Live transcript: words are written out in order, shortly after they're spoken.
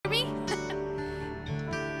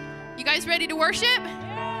You guys ready to worship?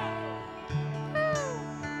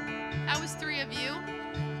 That was 3 of you.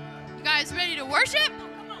 You guys ready to worship?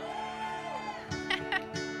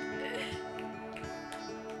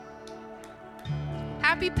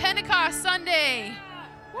 Happy Pentecost Sunday.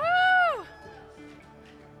 Woo!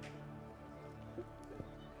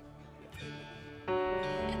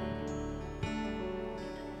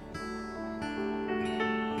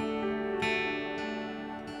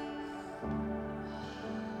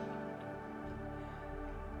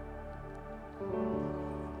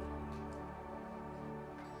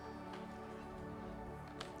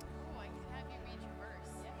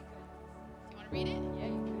 Read it? Yeah,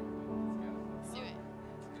 you can. Let's do it.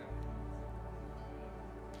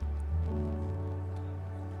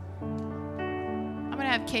 I'm going to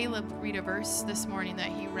have Caleb read a verse this morning that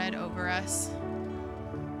he read over us.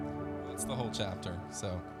 It's the whole chapter,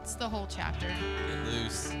 so. It's the whole chapter. Get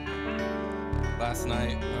loose. Last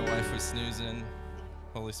night, my wife was snoozing.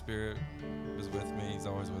 Holy Spirit was with me. He's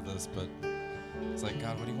always with us, but it's like,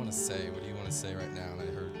 God, what do you want to say? What do you want to say right now? And I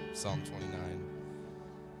heard Psalm 29.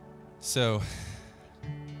 So,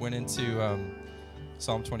 went into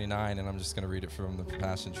Psalm 29, and I'm just going to read it from the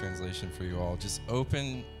Passion Translation for you all. Just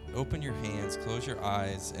open your hands, close your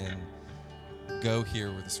eyes, and go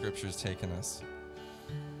here where the Scripture's taken us.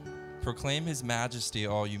 Proclaim His majesty,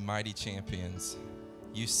 all you mighty champions,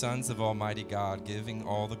 you sons of Almighty God, giving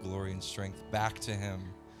all the glory and strength back to Him.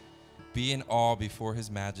 Be in awe before His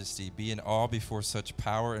majesty. Be in awe before such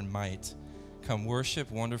power and might. Come worship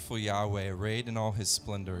wonderful Yahweh, arrayed in all His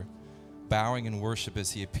splendor, bowing in worship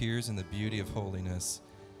as He appears in the beauty of holiness.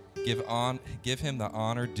 Give Him the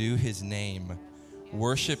honor due His name.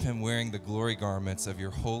 Worship Him wearing the glory garments of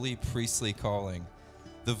your holy priestly calling.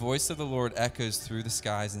 The voice of the Lord echoes through the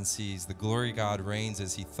skies and seas. The glory of God reigns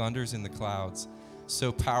as He thunders in the clouds.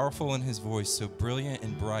 So powerful in His voice, so brilliant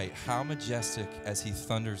and bright, how majestic as He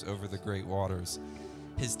thunders over the great waters.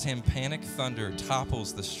 His tympanic thunder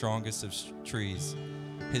topples the strongest of trees.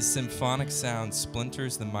 His symphonic sound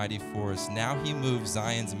splinters the mighty forest. Now He moves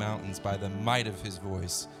Zion's mountains by the might of His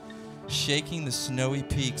voice, shaking the snowy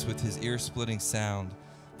peaks with His ear-splitting sound.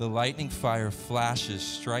 The lightning fire flashes,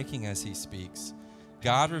 striking as He speaks.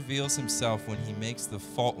 God reveals Himself when He makes the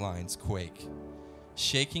fault lines quake.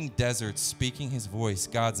 Shaking deserts, speaking His voice,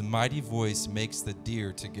 God's mighty voice makes the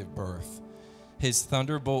deer to give birth. His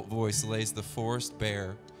thunderbolt voice lays the forest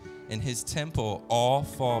bare. In His temple, all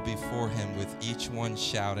fall before Him with each one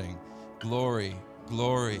shouting, Glory,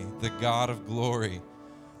 glory, the God of glory.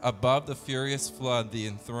 Above the furious flood, the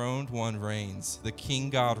enthroned one reigns. The King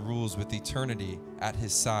God rules with eternity at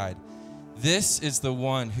His side. This is the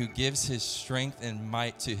one who gives His strength and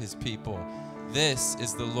might to His people. This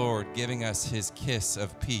is the Lord giving us His kiss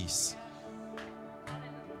of peace.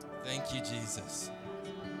 Thank you, Jesus.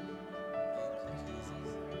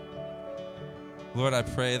 Lord, I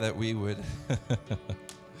pray that we would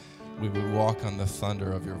walk on the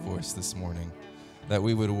thunder of your voice this morning, that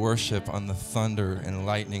we would worship on the thunder and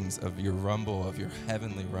lightnings of your rumble, of your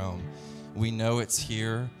heavenly realm. We know it's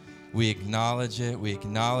here. We acknowledge it. We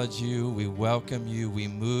acknowledge you. We welcome you. We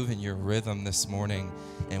move in your rhythm this morning,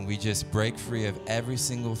 and we just break free of every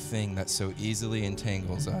single thing that so easily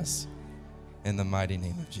entangles us. In the mighty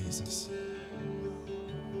name of Jesus.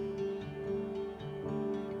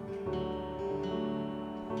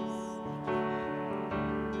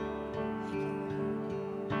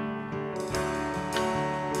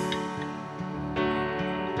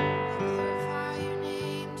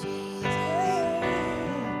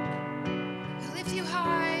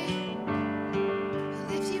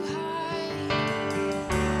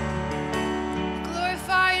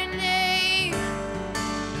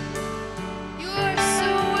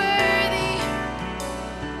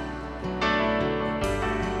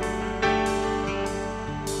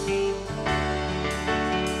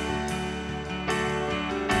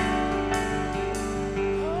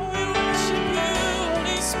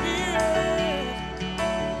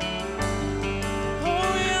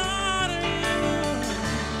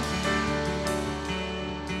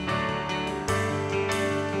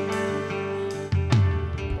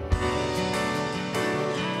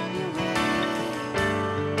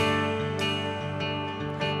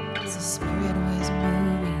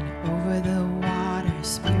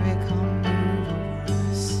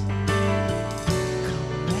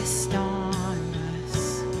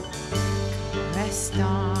 Rest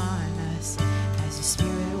on us,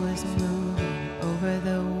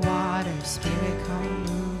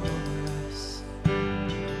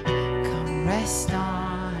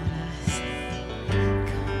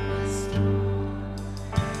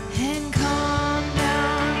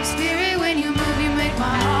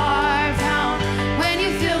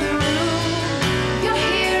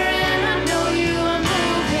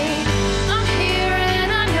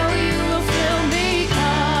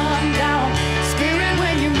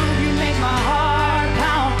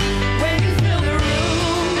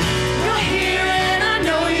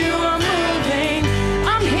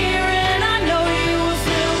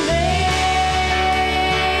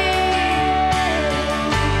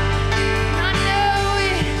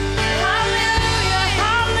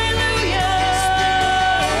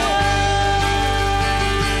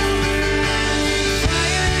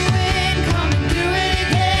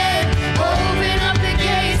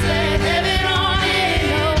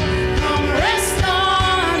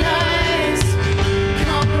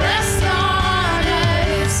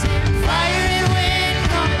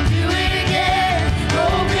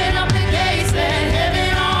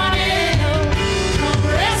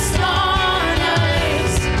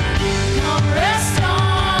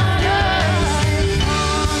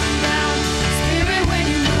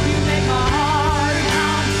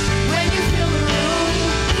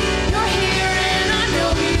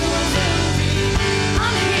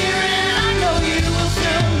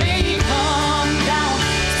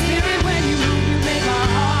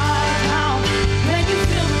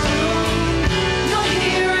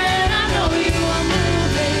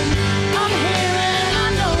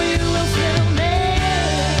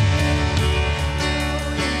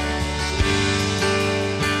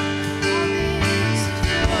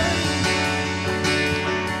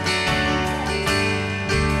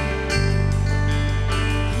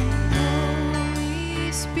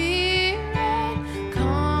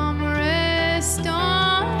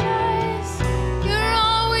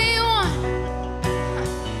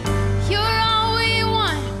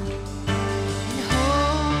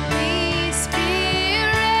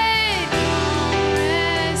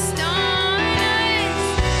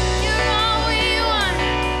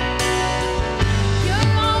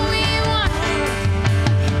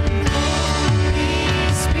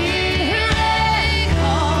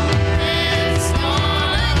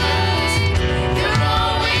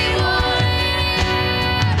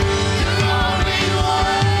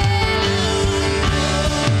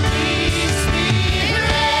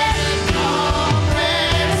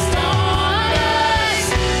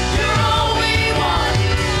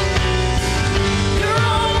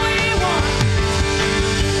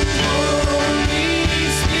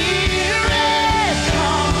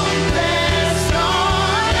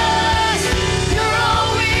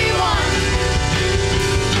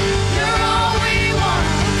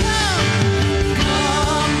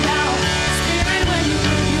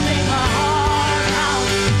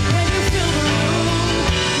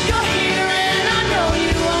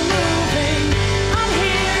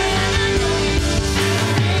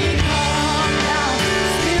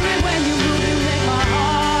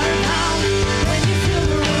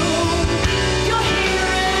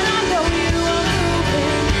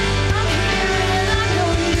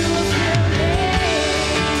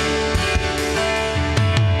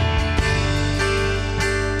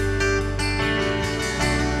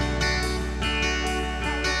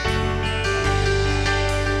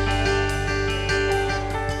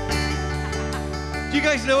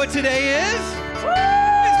 guys know what today is?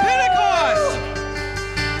 It's Pentecost!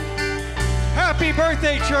 Happy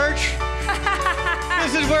birthday, church!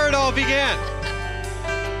 This is where it all began.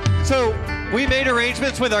 So we made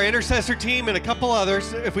arrangements with our intercessor team and a couple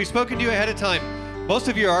others. If we've spoken to you ahead of time, most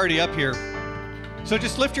of you are already up here. So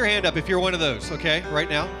just lift your hand up if you're one of those, okay, right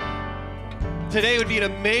now. Today would be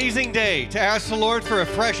an amazing day to ask the Lord for a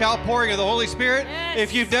fresh outpouring of the Holy Spirit. Yes.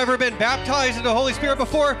 If you've never been baptized in the Holy Spirit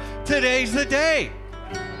before, today's the day.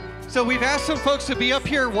 So we've asked some folks to be up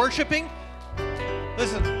here worshiping.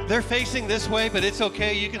 Listen, they're facing this way, but it's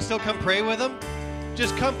okay. You can still come pray with them.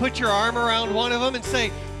 Just come put your arm around one of them and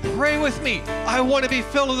say, pray with me. I want to be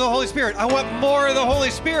filled with the Holy Spirit. I want more of the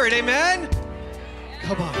Holy Spirit. Amen?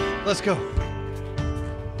 Come on, let's go.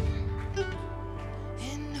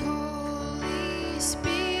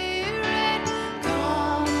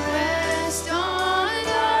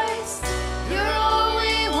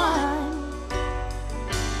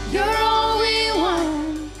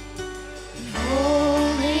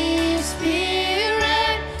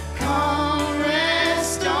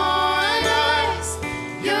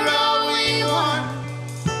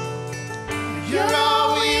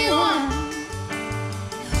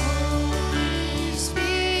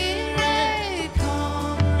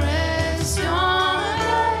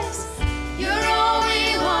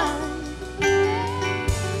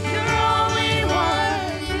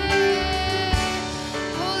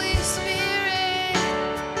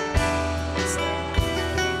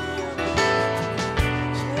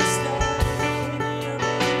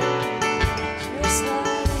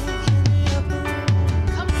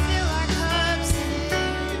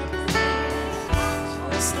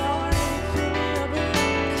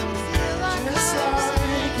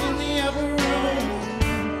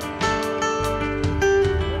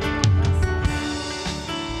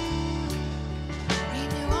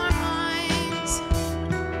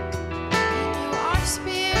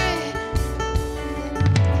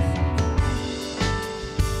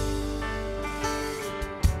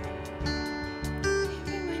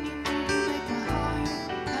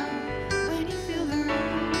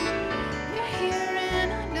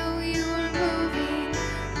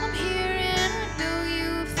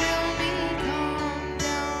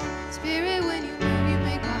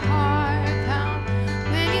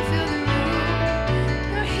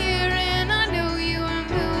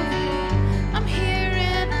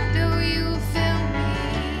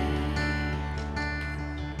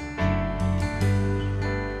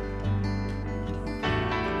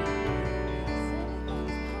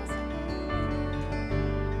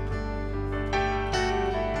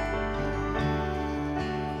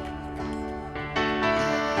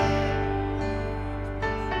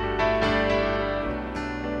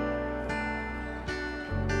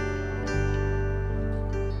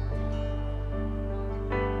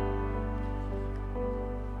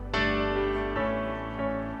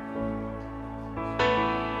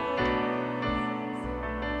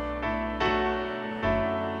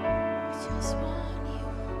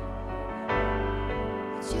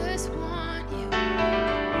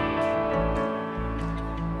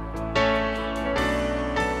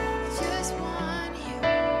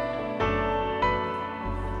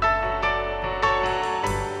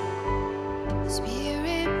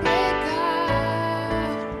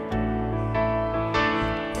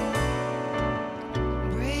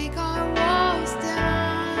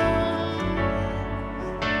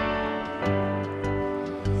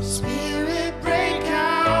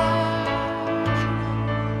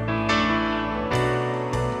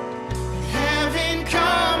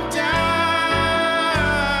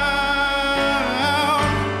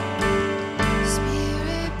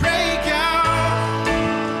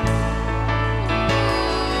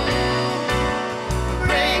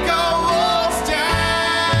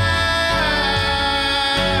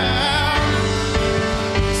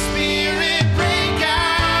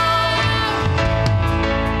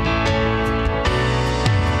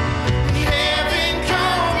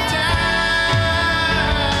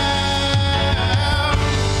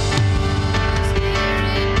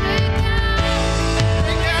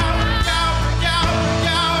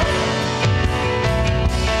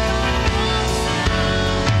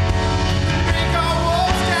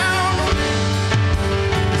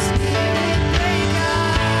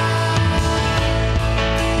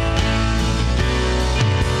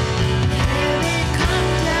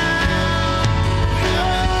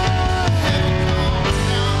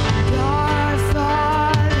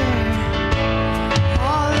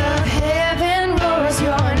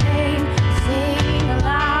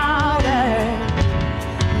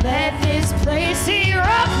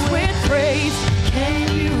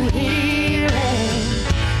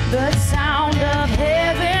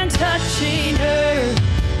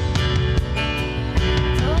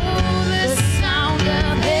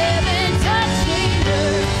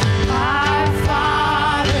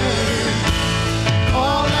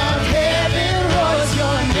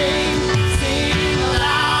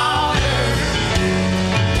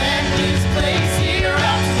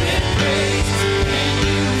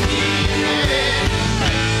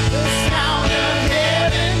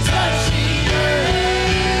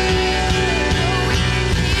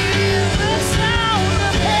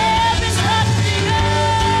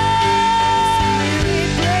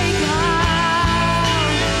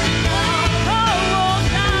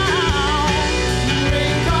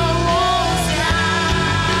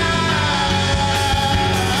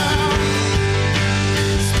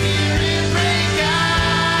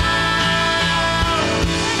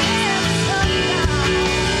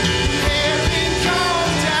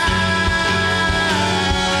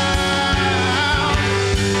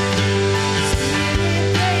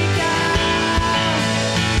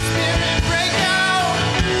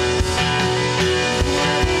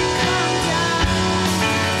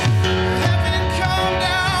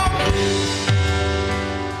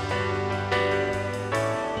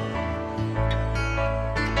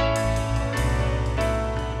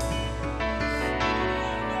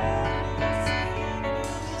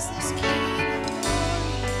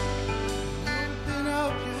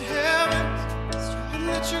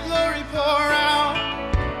 pour out.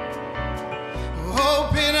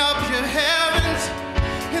 Open up your heavens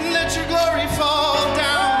and let your glory fall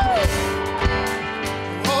down.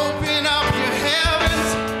 Open up your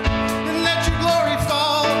heavens and let your glory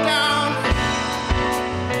fall down.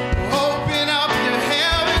 Open up your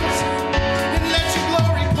heavens and let your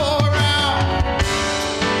glory pour out.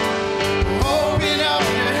 Open up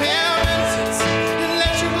your heavens and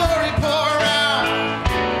let your glory pour out.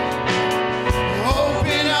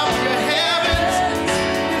 Open up your heavens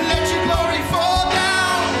and let your glory fall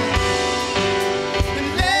down. And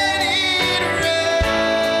let it rain.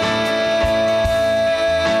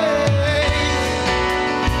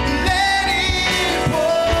 Let it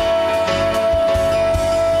pour.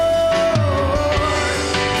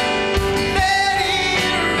 Let it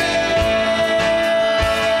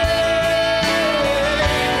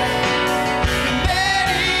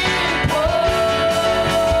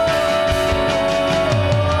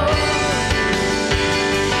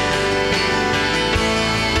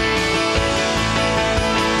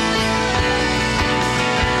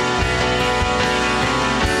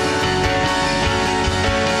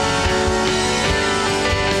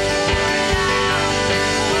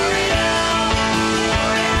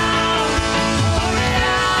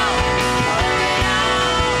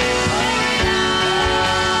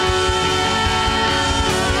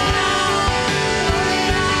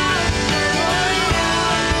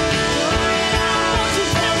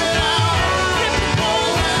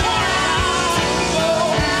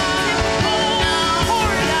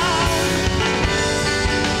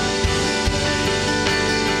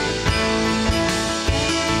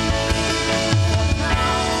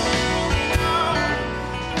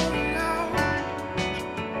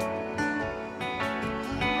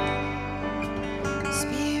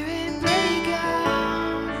Spirit break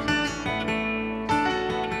out,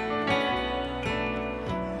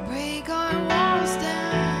 break our walls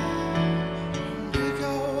down, break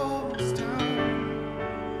our walls down.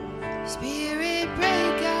 Spirit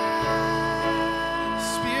break out,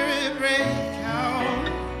 Spirit break out.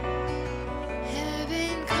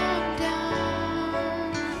 Heaven come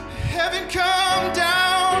down, heaven come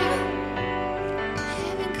down,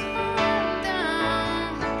 heaven come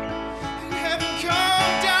down. Heaven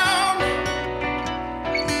come down.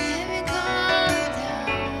 Heaven come down.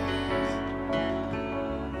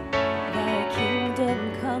 Thy kingdom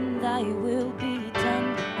come, thy will be done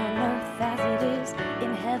on earth as it is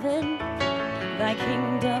in heaven. Thy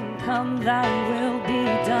kingdom come, thy will be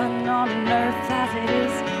done on earth as it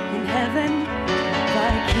is in heaven.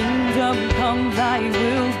 Thy kingdom come, thy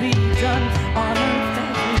will be done on earth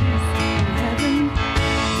as it is in heaven.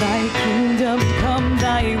 Thy kingdom come,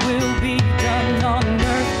 thy will be done on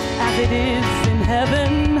earth as it is in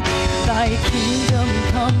heaven. Thy kingdom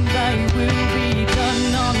come, thy will be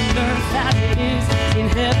done on earth as it is in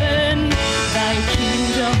heaven. Thy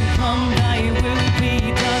kingdom come, thy will be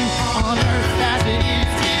done on earth as it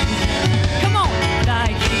is in heaven. Come on! Thy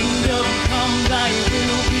kingdom come, thy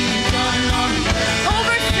will be done on earth.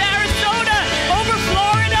 Over Sarasota, over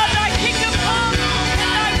Florida, thy kingdom come, and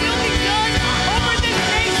thy will be done over this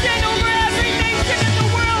nation, over every nation in the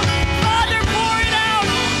world. Father, pour it out,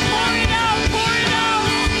 pour it out, pour it out.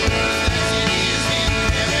 As it is in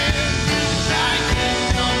heaven.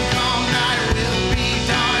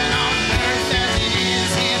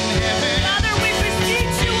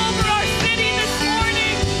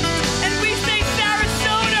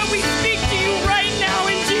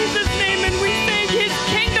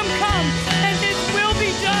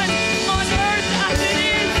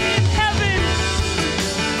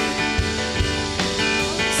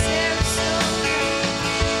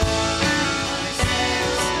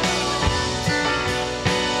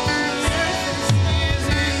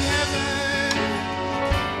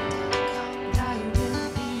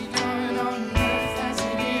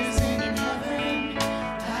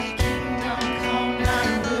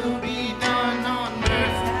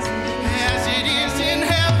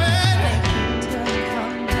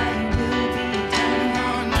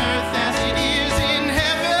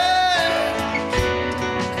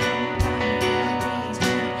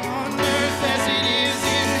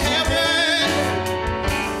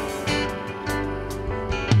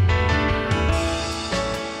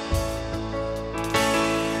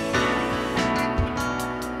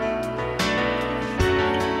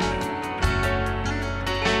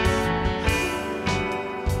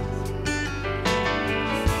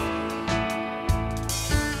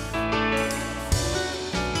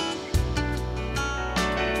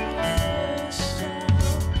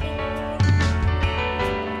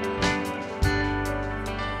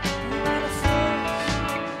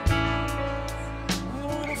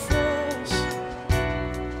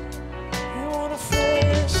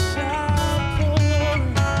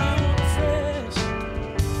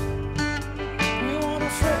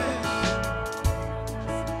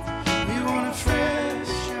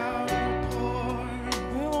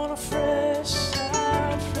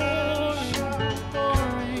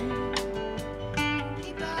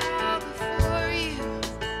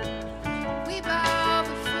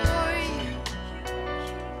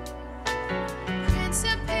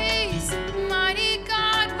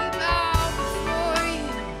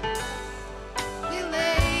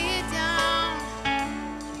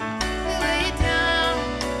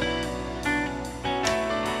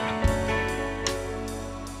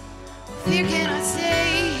 You cannot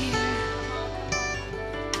stay here.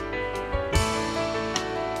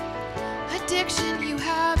 Addiction, you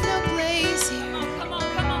have no place here. Come on,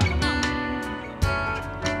 come on, come on.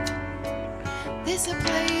 This a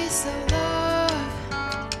place of love.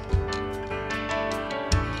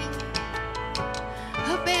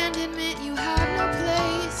 Abandonment, you have no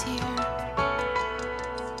place here.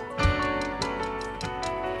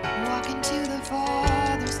 Walk into the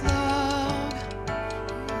Father's love.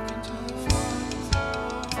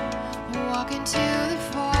 Walk into the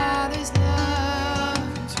Father's love.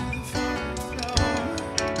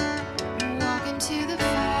 Walk into the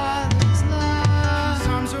Father's love. His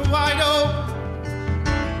arms are wide open.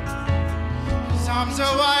 His arms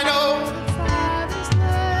are wide open. The Father's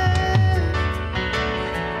love.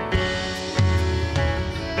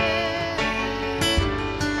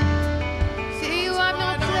 Fear you have no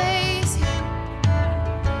place here.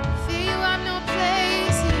 Fear you have no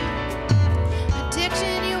place here.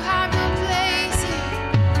 Addiction, you have no place here.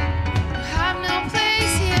 You have no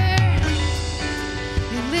place here.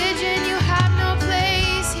 Religion, you have no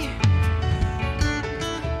place here.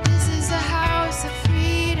 This is a house of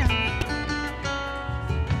freedom.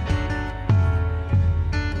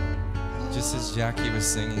 Just as Jackie was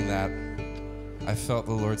singing that, I felt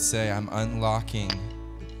the Lord say, I'm unlocking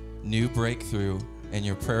new breakthrough in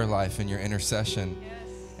your prayer life and your intercession.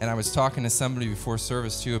 And I was talking to somebody before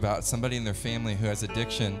service too about somebody in their family who has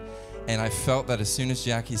addiction. And I felt that as soon as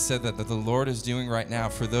Jackie said that the Lord is doing right now,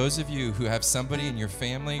 for those of you who have somebody in your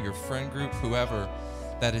family, your friend group, whoever,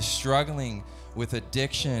 that is struggling with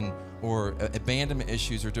addiction or abandonment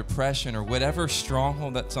issues or depression or whatever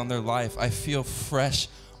stronghold that's on their life, I feel fresh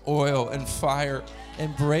oil and fire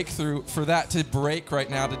and breakthrough for that to break right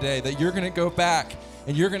now today, that you're going to go back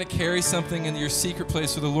and you're going to carry something into your secret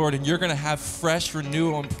place with the Lord, and you're going to have fresh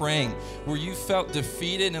renewal in praying where you felt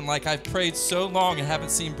defeated and like I've prayed so long and haven't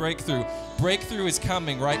seen breakthrough. Breakthrough is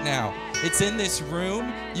coming right now. It's in this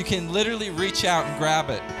room. You can literally reach out and grab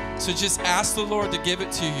it. So just ask the Lord to give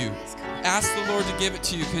it to you. Ask the Lord to give it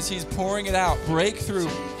to you because He's pouring it out. Breakthrough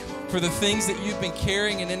for the things that you've been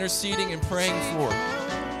carrying and interceding and praying for.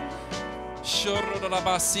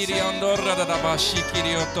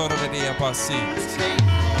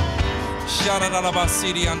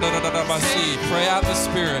 Pray out the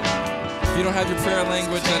Spirit. If you don't have your prayer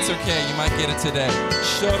language, that's okay. You might get it today.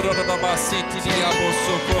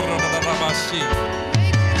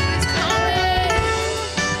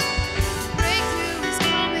 Breakthrough is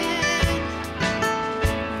coming.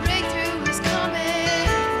 Breakthrough is coming.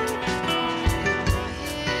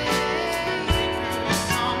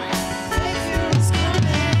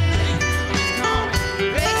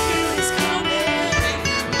 Breakthrough is coming. Breakthrough is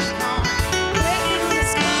coming. Breakthrough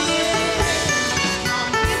is coming.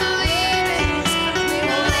 We believe it. We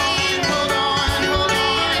believe it. Hold on, hold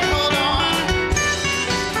on, hold on.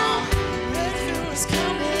 Breakthrough is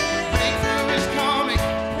coming. Breakthrough is coming.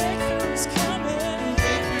 Breakthrough is coming.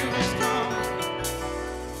 Breakthrough is coming.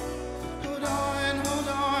 Hold on, hold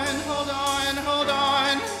on, hold on, hold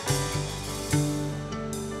on.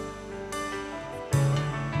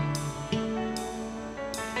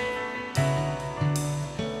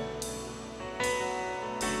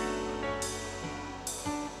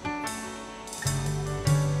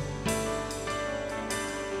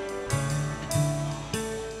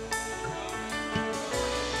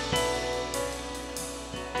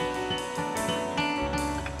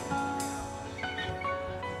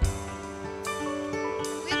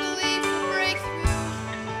 We believe for breakthrough.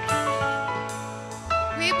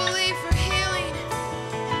 We believe for healing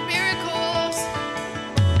and miracles.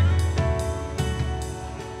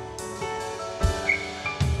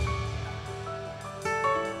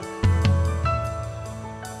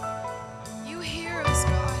 You hear us,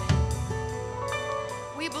 God.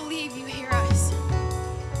 We believe you hear us.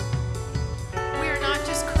 We are not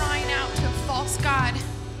just crying out to a false God.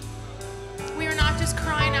 We are not just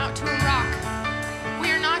crying out to a rock.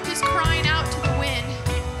 We are not just crying out to the wind.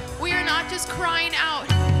 We are not just crying out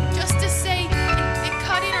just to say and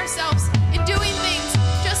cutting ourselves and doing things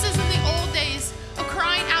just as in the old days of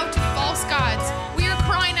crying out to false gods. We are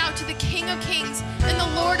crying out to the King of Kings and the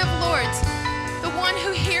Lord of Lords, the one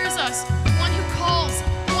who hears us, the one who calls,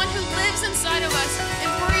 the one who lives inside of us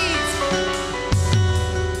and breathes.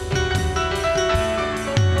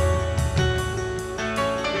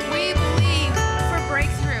 We believe for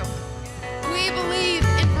breakthrough. We believe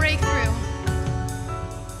in breakthrough.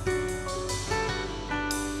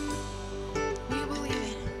 We believe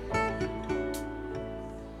it.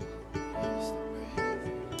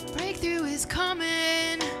 Breakthrough is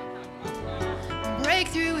coming.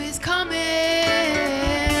 Breakthrough is coming.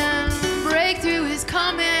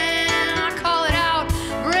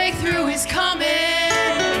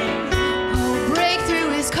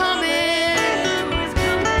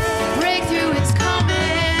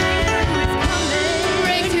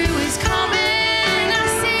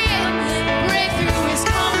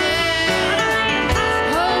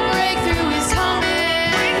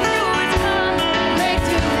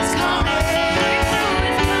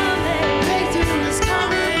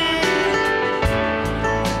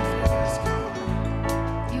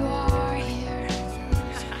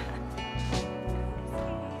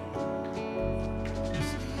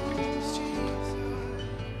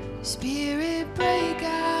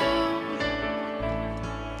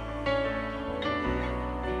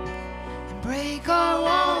 Break our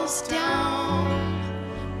walls down,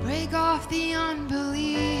 break off the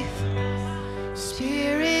unbelief.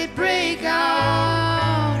 Spirit, break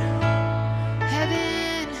out.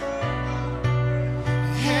 Heaven,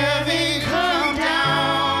 heaven come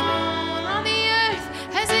down on the earth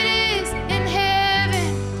as it is in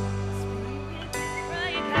heaven.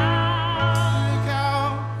 Break out.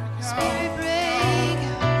 Spirit, break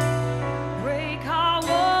out. Break our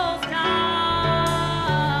walls down.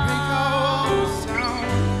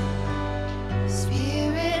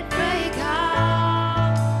 Spirit, break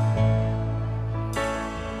out.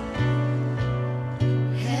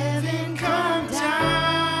 Heaven come down.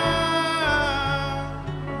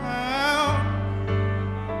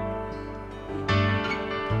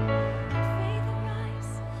 Faith arise.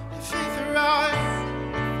 Faith arise.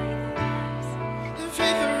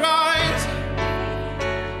 Faith arise.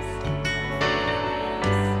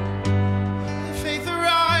 Faith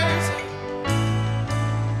arise.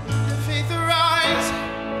 Faith arise.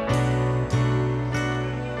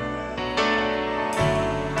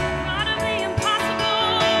 God of the impossible.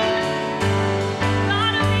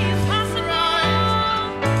 God of the impossible.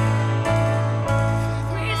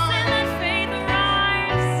 We say let faith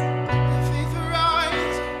arise. Faith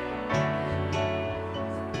arise.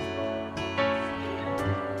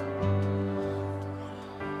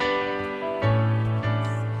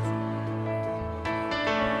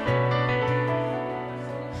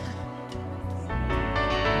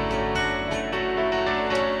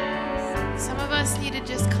 Some of us need to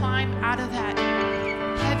just climb out of that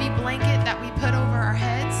heavy blanket that we put over our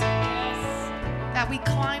heads, that we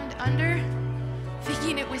climbed under,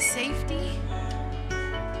 thinking it was safety.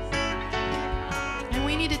 And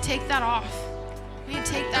we need to take that off. We need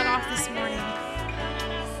to take that off this morning.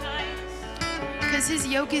 Because his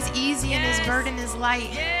yoke is easy and his burden is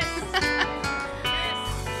light.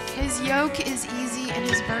 His yoke is easy and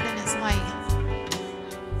his burden is light.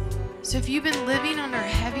 So if you've been living under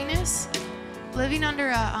heaviness, living under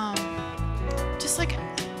a just like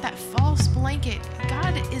that false blanket,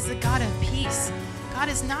 God is the God of peace. God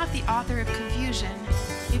is not the author of confusion.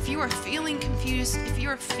 If you are feeling confused, if you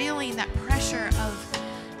are feeling that pressure of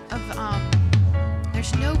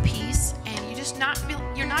there's no peace and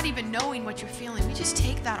you're not even knowing what you're feeling, we just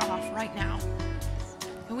take that off right now.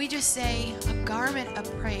 And we just say a garment of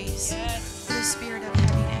praise for the spirit of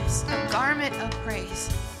heaviness, a garment of praise.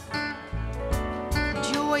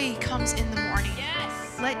 Joy comes in the morning.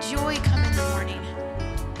 Let joy come in the morning.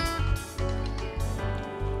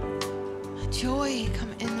 Let joy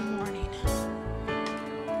come in the morning.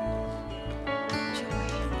 Joy.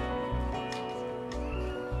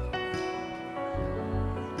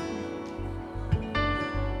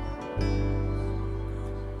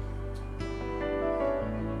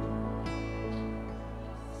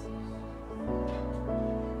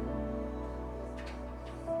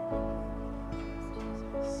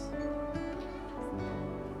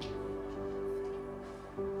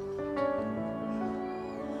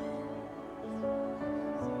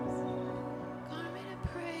 Garment of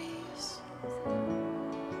praise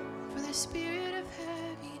for the spirit of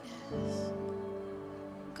heaviness.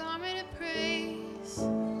 Garment of praise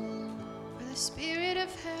for the spirit of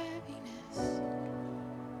heaviness.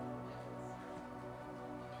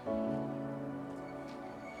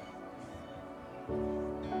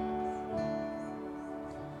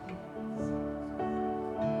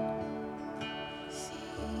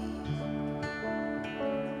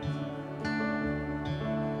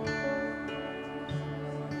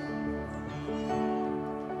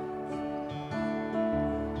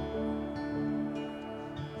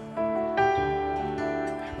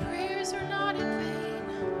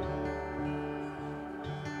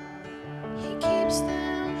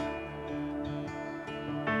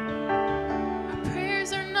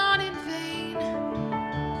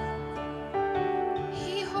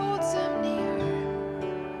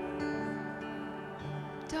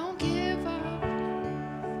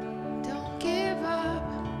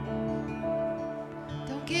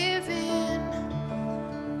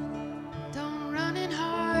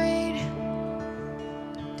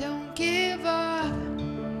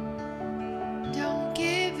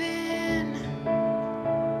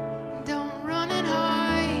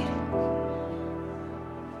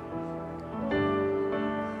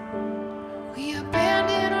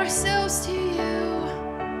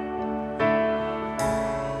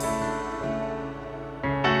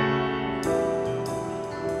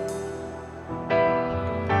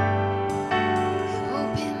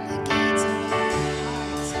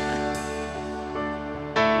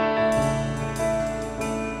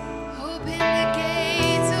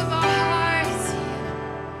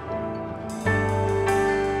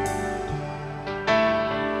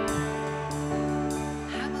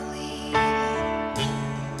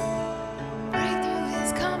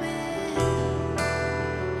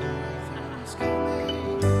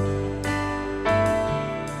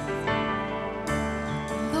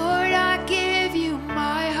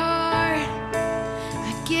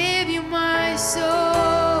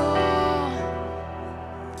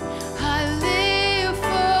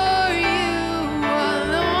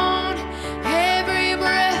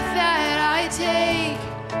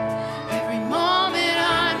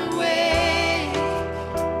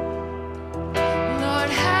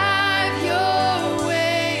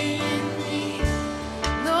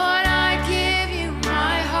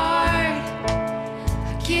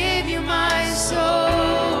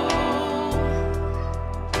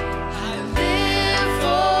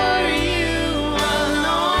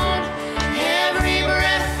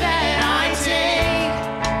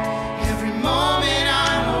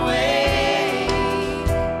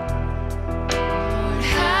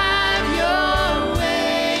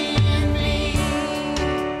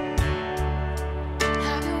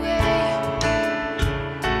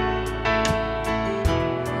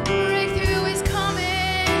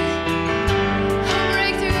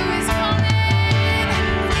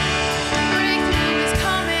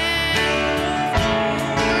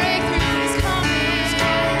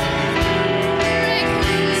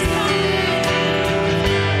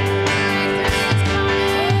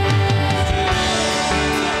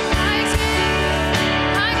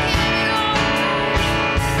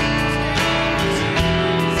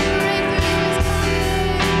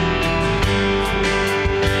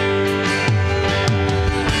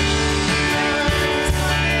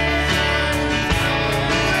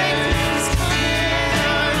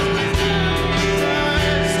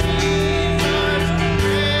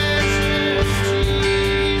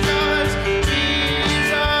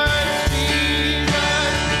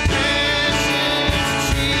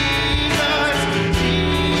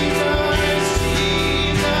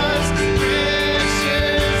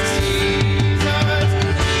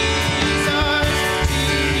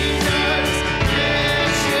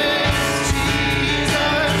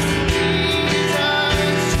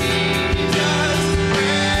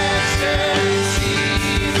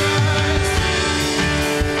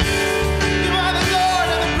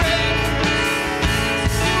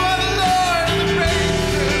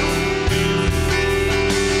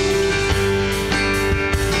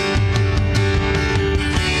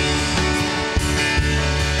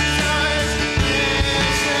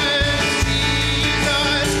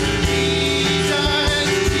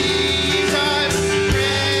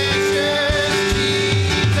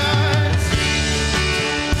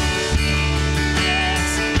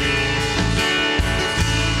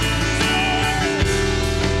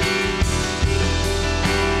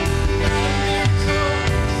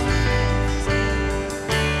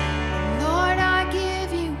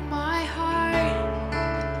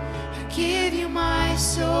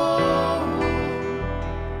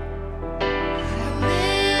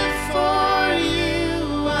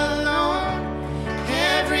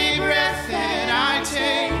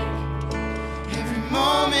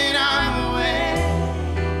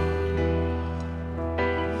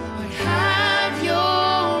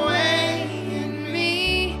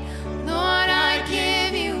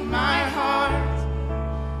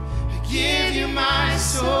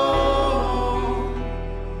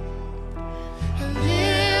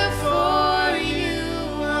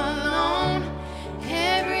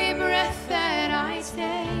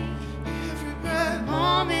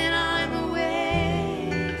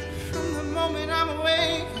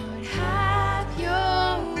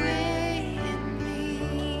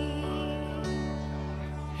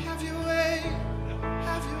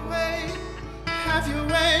 have your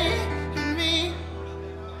way in me.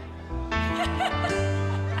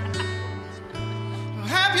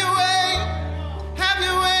 Have your way, have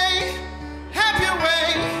your way, have your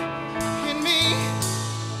way in me.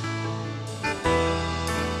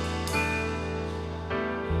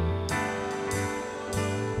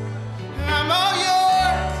 I'm all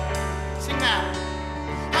yours. Sing that.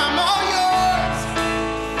 I'm all yours.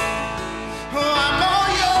 Oh, I'm all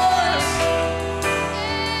yours.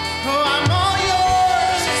 Oh, I'm all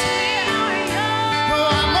yours. Oh,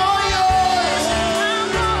 I'm all yours.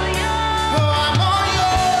 Oh, I'm all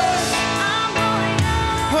yours.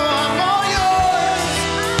 Oh, I'm all yours.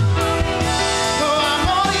 Oh, I'm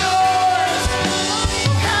all yours.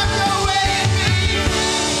 Oh, have your way in me.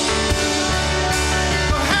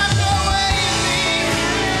 Oh, have your way in me.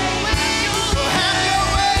 Oh, have your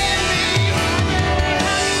way in me.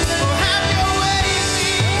 Oh, have your way in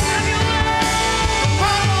me.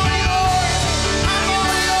 I'm all yours. I'm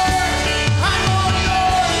all yours. I'm all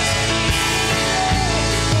yours.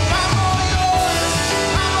 I'm all yours.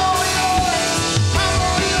 I'm all yours. I'm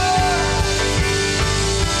all yours.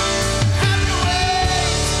 Have your way.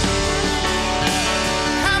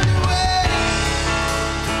 Have your way.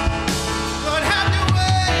 Lord, have your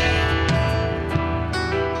way.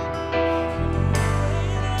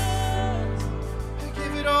 I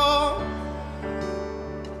give it all.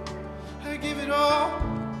 I give it all.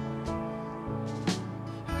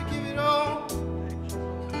 I give it all.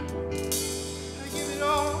 I give it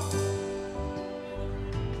all.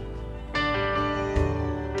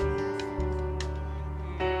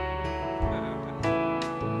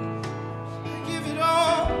 I give it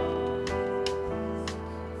all.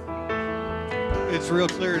 It's real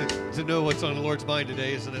clear to know what's on the Lord's mind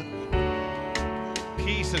today, isn't it?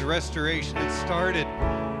 Peace and restoration. It started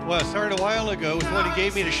a while ago with what he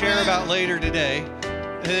gave me to share about later today.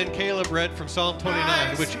 And then Caleb read from Psalm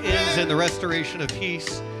 29, which ends in the restoration of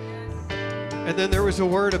peace. And then there was a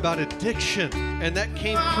word about addiction, and that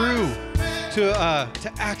came through to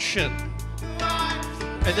action.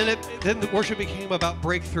 And then the worship became about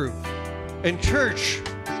breakthrough. In church,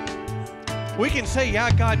 we can say,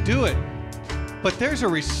 yeah, God, do it. But there's a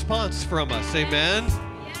response from us, amen?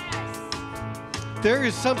 There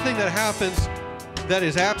is something that happens that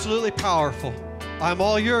is absolutely powerful. I'm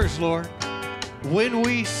all yours, Lord. When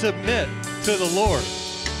we submit to the Lord,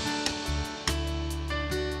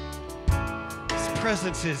 His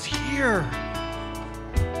presence is here.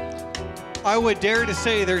 I would dare to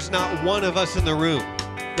say there's not one of us in the room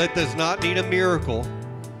that does not need a miracle,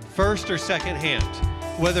 first or second hand,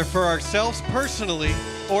 whether for ourselves personally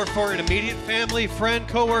or for an immediate family, friend,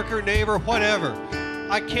 coworker, neighbor, whatever.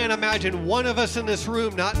 I can't imagine one of us in this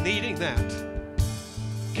room not needing that.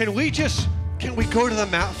 Can we go to the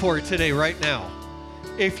mat for it today, right now?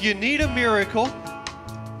 If you need a miracle,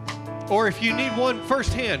 or if you need one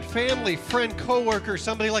firsthand, family, friend, coworker,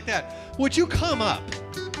 somebody like that, would you come up?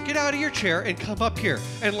 Get out of your chair and come up here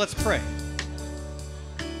and let's pray.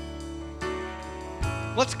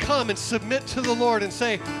 Let's come and submit to the Lord and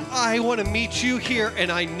say, I want to meet you here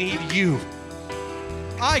and I need you.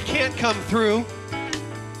 I can't come through.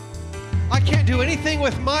 I can't do anything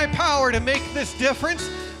with my power to make this difference.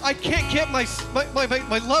 I can't get my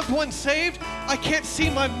loved one saved. I can't see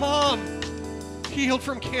my mom healed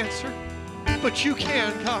from cancer. But you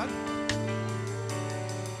can, God.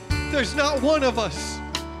 There's not one of us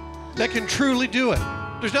that can truly do it.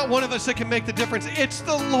 There's not one of us that can make the difference. It's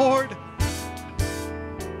the Lord.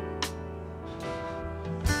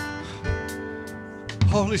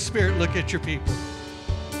 Holy Spirit, look at your people.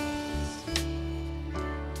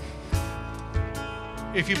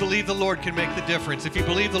 If you believe the Lord can make the difference, if you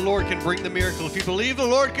believe the Lord can bring the miracle, if you believe the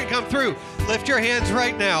Lord can come through, lift your hands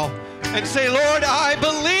right now and say, Lord, I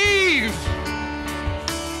believe.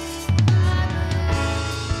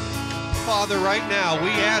 Father, right now, we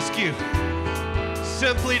ask you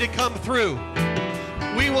simply to come through.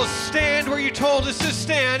 We will stand where you told us to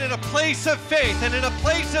stand, in a place of faith and in a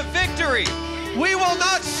place of victory. We will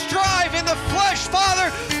not strive in the flesh,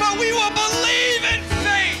 Father, but we will believe in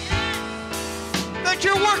faith that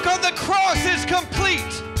your work on the cross is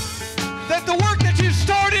complete, that the work that you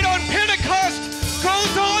started on Pentecost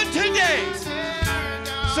goes on today.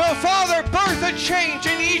 So, Father, birth a change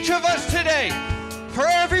in each of us today. For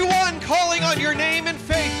everyone calling on your name in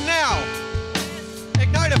faith now,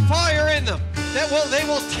 ignite a fire in them that they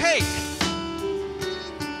will take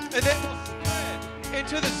and that will spread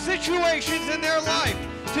into the situations in their life,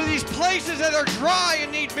 to these places that are dry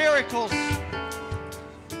and need miracles.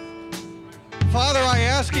 Father, I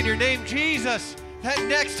ask in your name, Jesus, that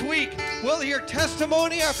next week we'll hear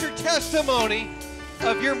testimony after testimony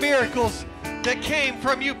of your miracles that came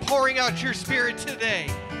from you pouring out your Spirit today.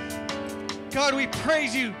 God, we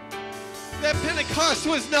praise you that Pentecost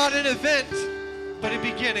was not an event, but a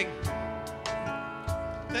beginning.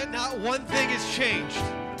 That not one thing has changed.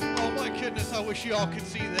 Oh my goodness, I wish you all could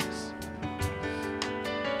see this.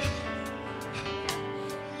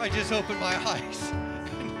 I just opened my eyes.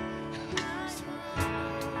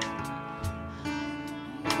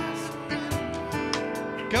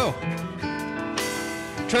 Go.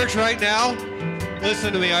 Church, right now,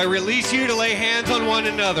 listen to me. I release you to lay hands on one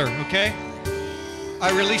another, okay? I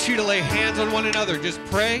release you to lay hands on one another. Just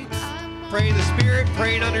pray. Pray in the Spirit.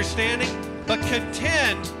 Pray in understanding. But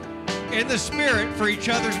contend in the Spirit for each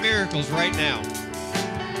other's miracles right now.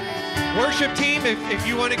 Worship team, if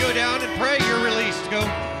you want to go down and pray, you're released. Go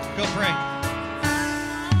pray.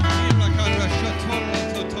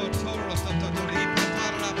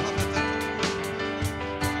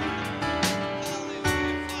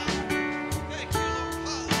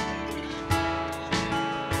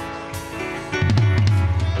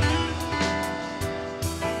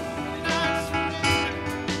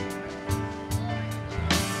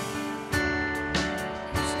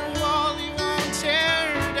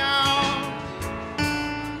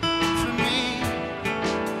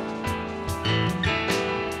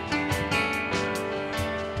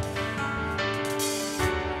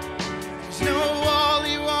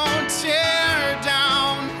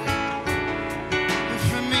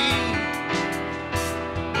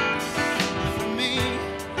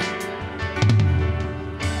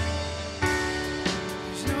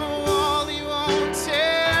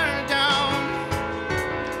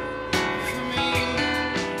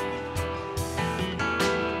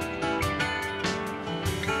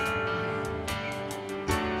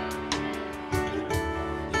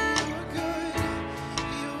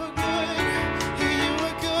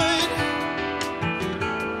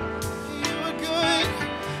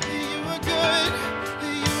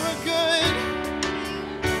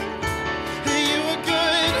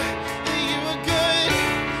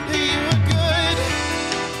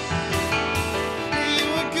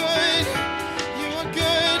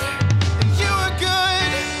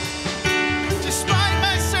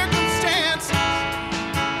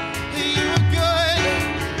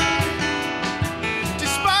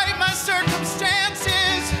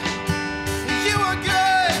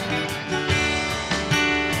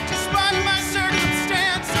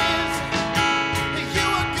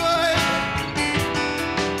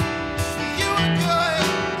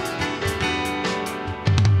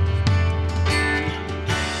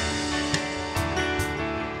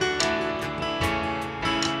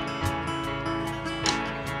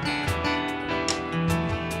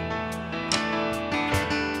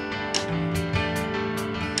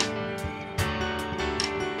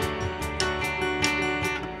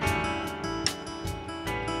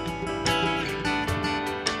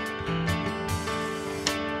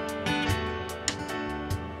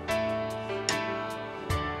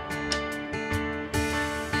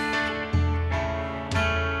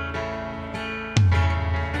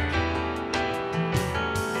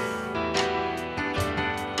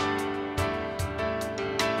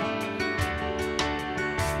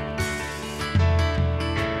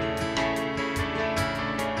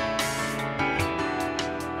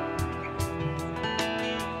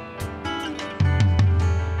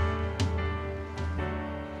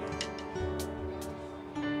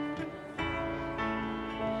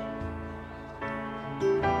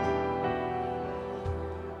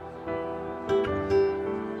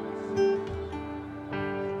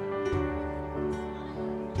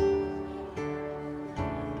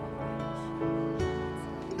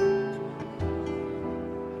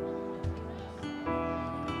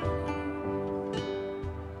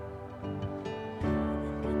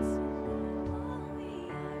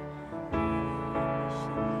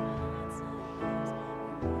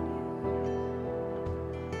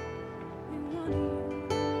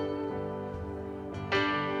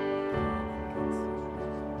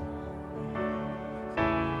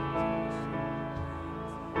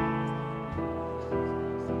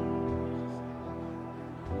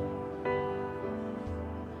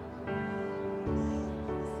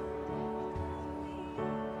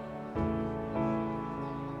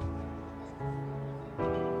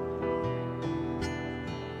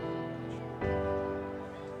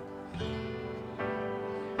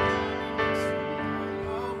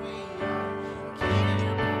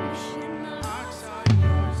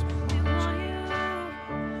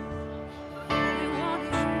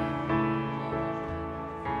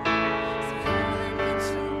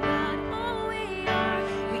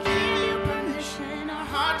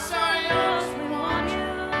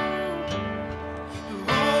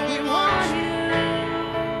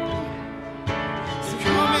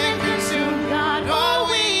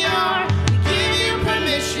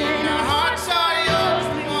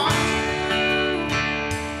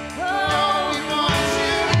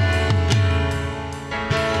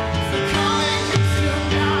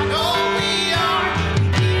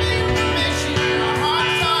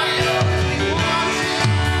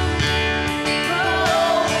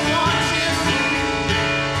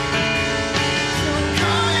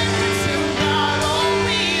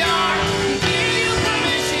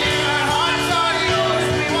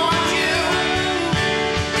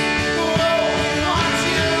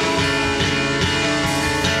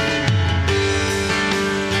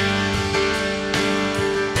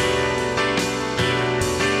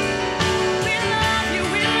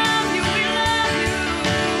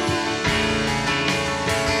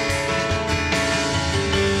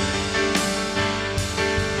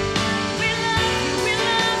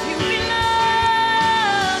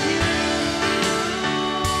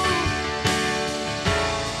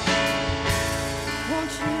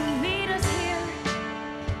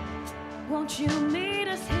 Won't you meet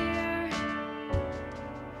us here?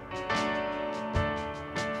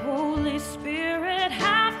 Holy Spirit,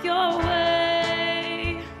 have your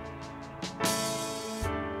way.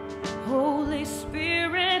 Holy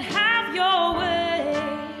Spirit, have your way.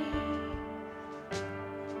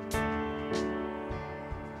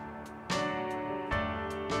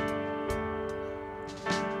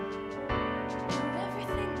 You're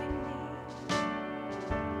everything we need.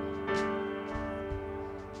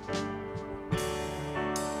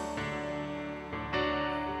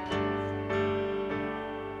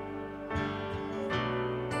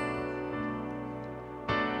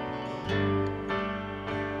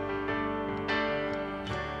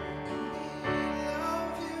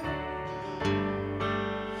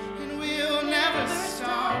 And we'll never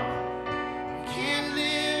stop. We can't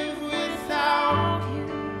live without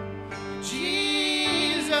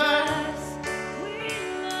Jesus. We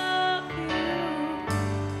love you.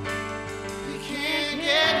 We can't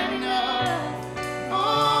get enough.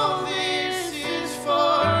 All this is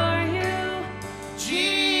for you,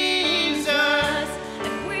 Jesus.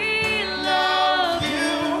 and we Love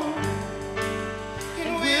you.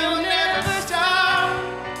 And we'll never stop.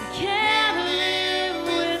 can't live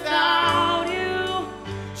without you.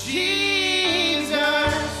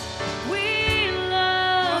 Jesus. We Oh,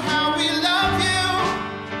 love how we love you.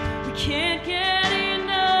 we can't get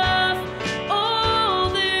enough. All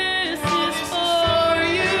this is for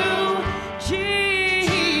you,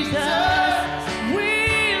 Jesus. We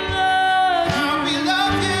love How we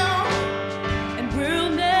love you. and we'll We'll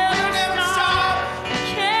never never stop. stop.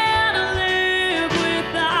 Can't live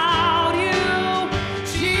without you,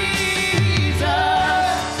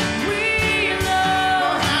 Jesus. we Oh,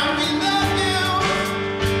 love. how we love you.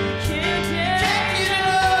 Can't get Can't get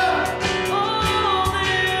enough. all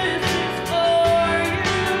this is for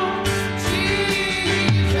you.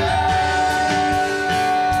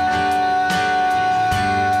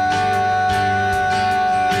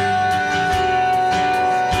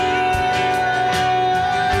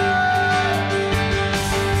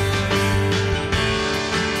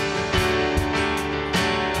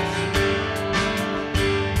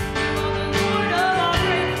 You are the Lord of our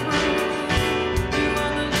breakthrough. You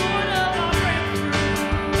are the Lord of our breakthrough.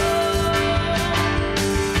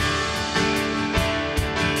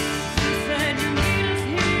 You said you meet us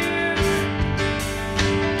here.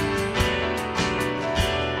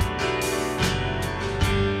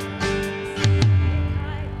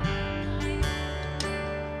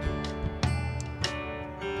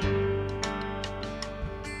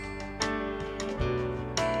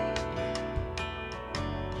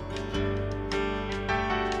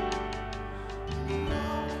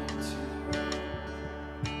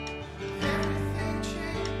 Everything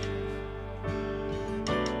changes.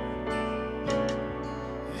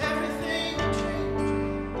 Everything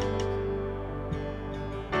changes.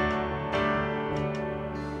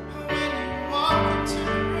 When you walk into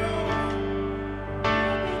the room,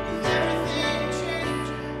 everything changes.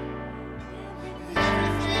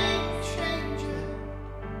 Everything changes.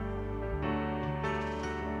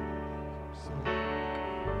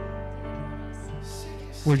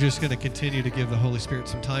 We're just going to continue to give the Holy Spirit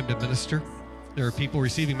some time to minister. There are people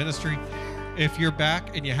receiving ministry. If you're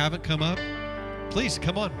back and you haven't come up, please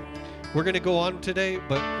come on. We're going to go on today,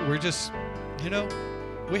 but we're just,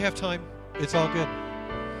 we have time. It's all good.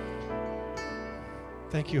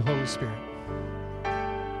 Thank you, Holy Spirit.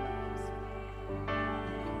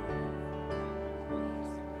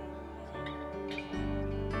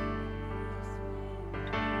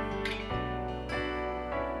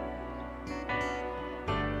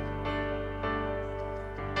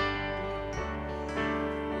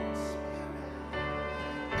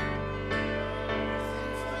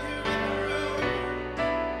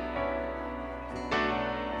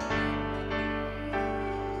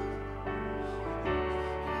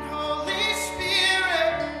 Holy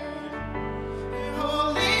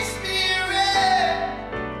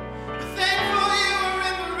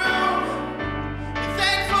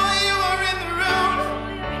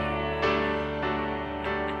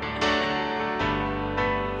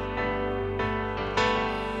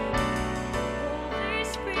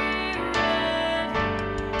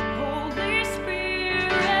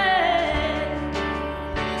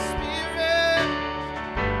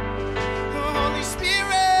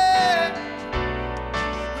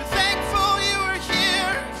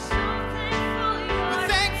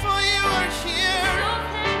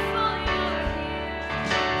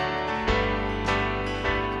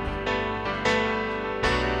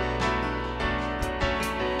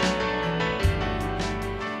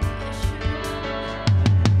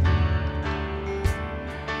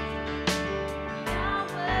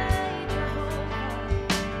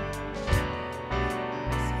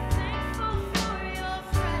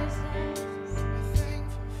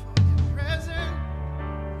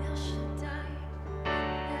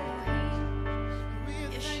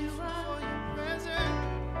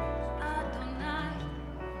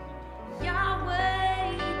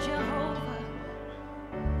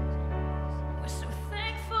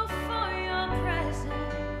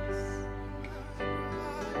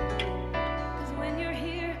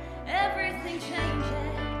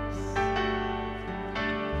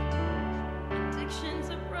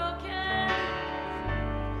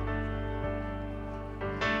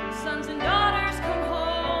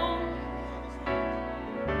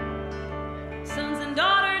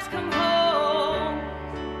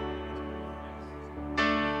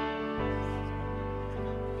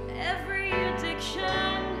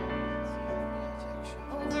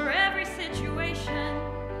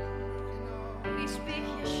speak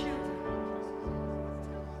Yeshua.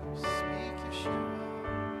 Speak Yeshua.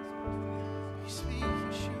 We speak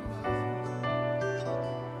Yeshua.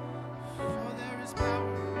 For there is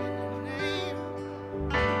power in your name.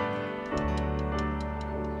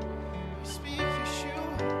 We speak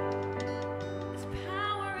Yeshua. There's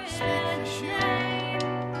power in Speak your Yeshua. name.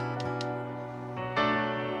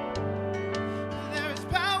 There is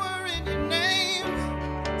power in your name.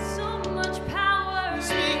 So much power We in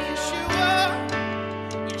speak your Yeshua.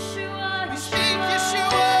 Yeshua. We speak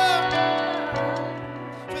Yeshua.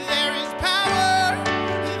 For there is power.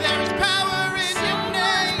 There is power in So your much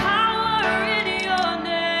name. power in your We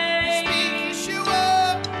name. speak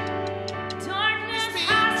Yeshua. Darkness speak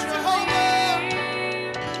has to Jehovah.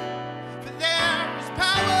 leave. For there is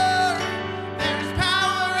power. There is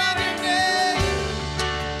power in your name.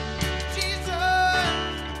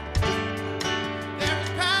 Jesus. There is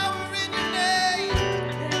power in your name.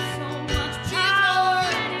 There's so much power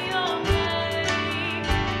in your name.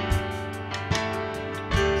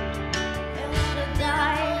 El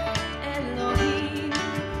Shaddai, Elohim,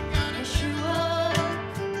 Yeshua,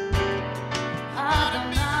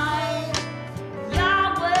 Adonai,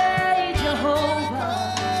 Yahweh,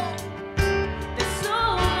 Jehovah. There's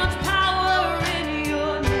so much power in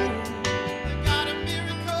your name. You got a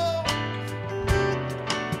miracle.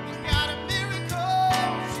 You got a miracle.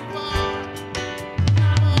 You are.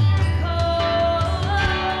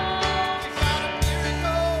 You got a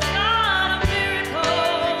miracle. God of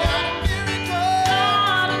miracles, You got a miracle.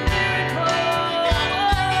 God of miracles.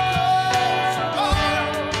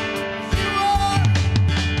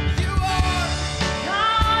 You are.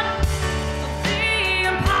 God of the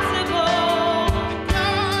impossible,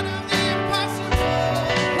 God of the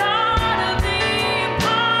impossible. God of the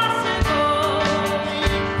impossible.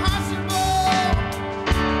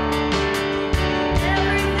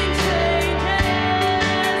 Everything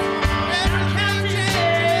changes,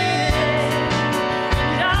 captivated,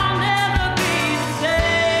 and I'll never be the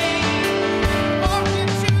same. Walk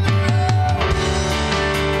into the room.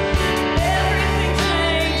 Everything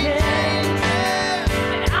changes,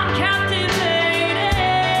 and I'm captivated,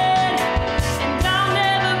 and I'll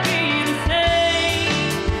never be the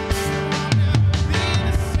same.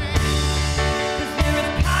 Cause there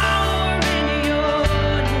is power in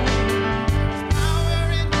your name.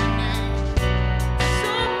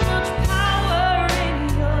 So much power in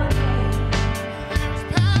your name.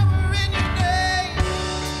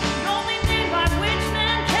 The only name by which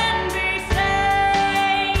men can be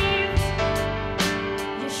saved.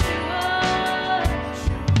 Yeshua,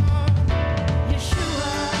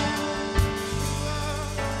 Yeshua.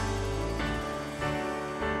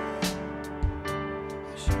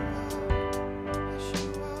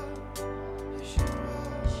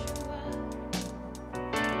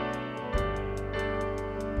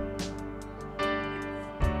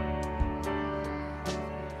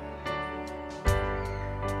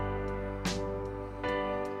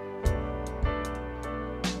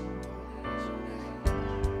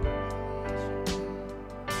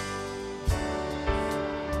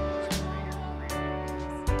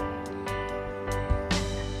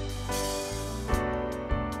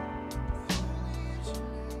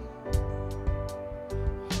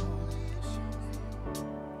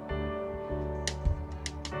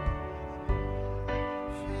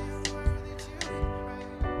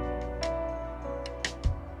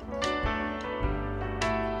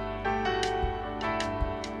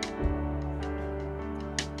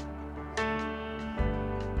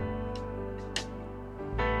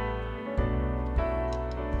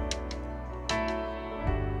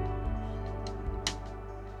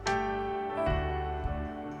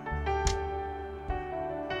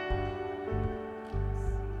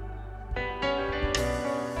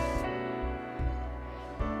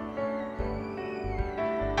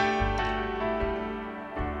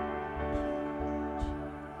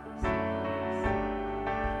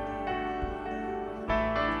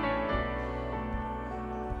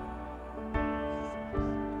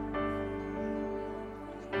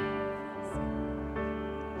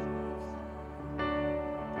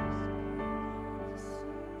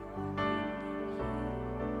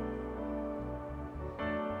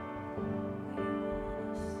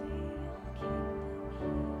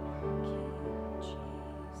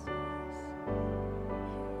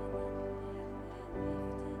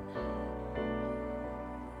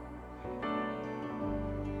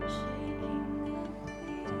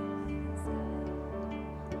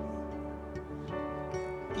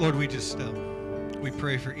 Lord, we we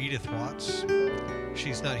pray for Edith Watts.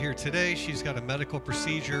 She's not here today. She's got a medical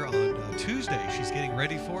procedure on Tuesday she's getting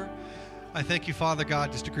ready for. I thank you, Father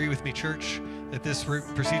God. Just agree with me, church. At this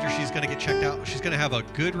procedure, she's going to get checked out. She's going to have a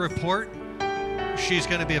good report. She's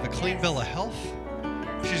going to have a clean bill of health.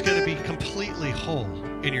 She's going to be completely whole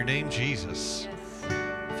in your name, Jesus.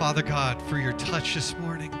 Father God, for your touch this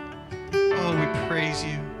morning. Oh, we praise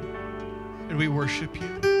you and we worship you.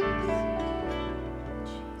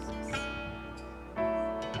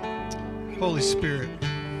 Holy Spirit,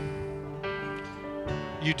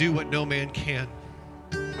 you do what no man can.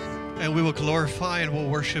 And we will glorify and we'll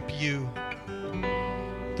worship you.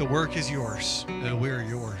 The work is yours and we're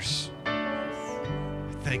yours.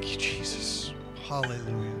 Thank you, Jesus.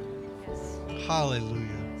 Hallelujah. Hallelujah.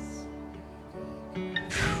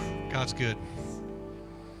 God's good.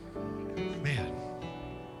 Man.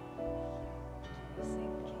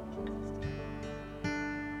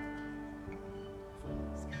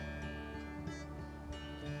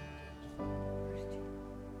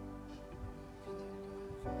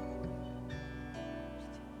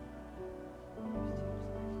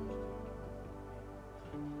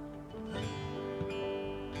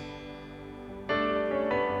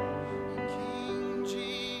 King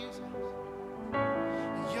Jesus,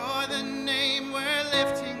 you're the name we're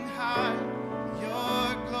lifting high.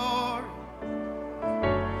 Your glory,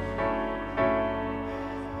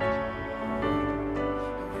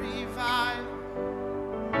 revive.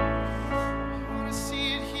 I want to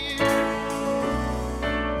see it here.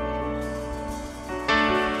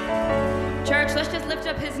 Church, let's just lift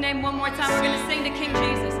up his name one more time. We're going to sing to King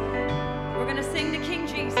Jesus. We're going to sing to King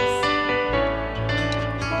Jesus.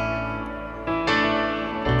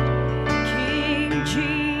 King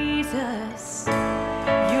Jesus,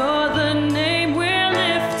 you're the name we're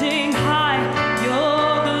lifting high.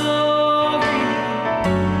 Your glory,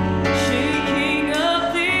 shaking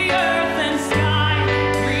up the earth and sky.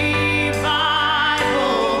 Revival,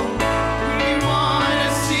 We want to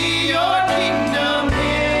see your kingdom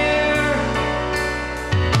here.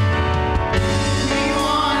 We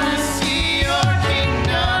want to see your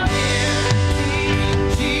kingdom here. King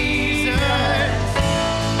Jesus,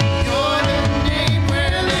 you're the name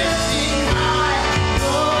we're lifting high.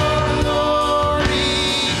 Your glory,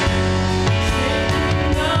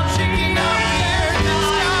 shaking up the earth and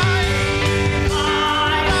sky. Revival,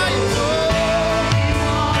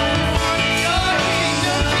 your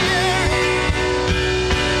kingdom here.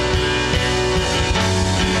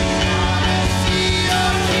 See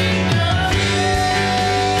your kingdom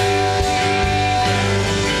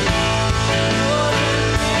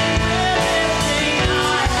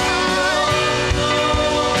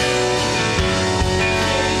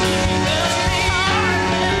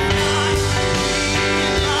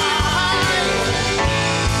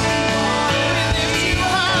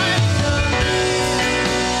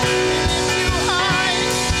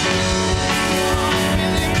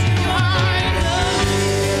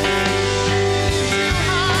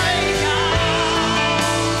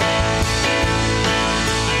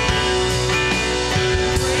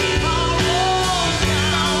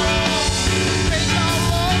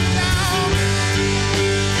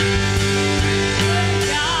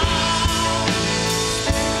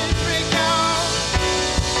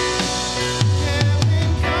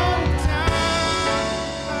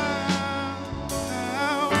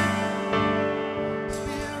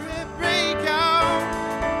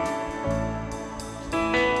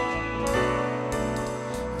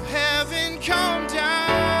Heaven come down.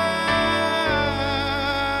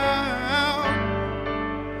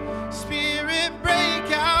 Spirit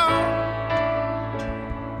break out.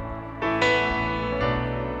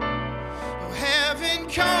 Oh, heaven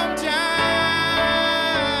come down.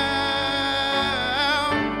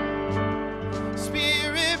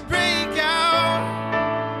 Spirit break out.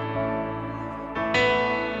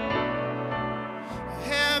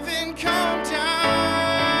 Heaven come down.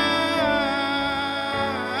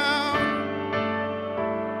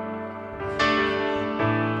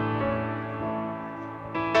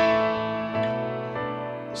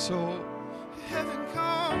 So Heaven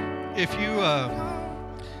come. if you,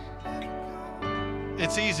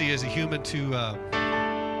 it's easy as a human to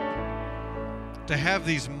have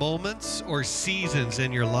these moments or seasons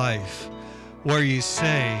in your life where you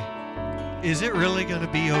say, is it really going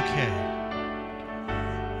to be okay?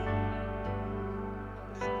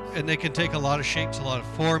 And they can take a lot of shapes, a lot of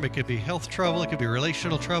form. It could be health trouble, it could be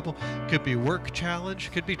relational trouble, it could be work challenge,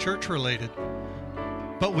 it could be church related.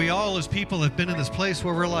 But we all as people have been in this place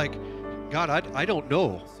where we're like, God, I don't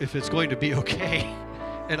know if it's going to be okay,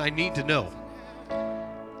 and I need to know.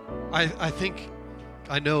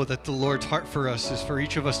 I know that the Lord's heart for us is for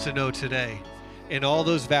each of us to know today, in all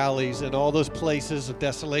those valleys and all those places of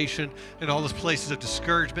desolation and all those places of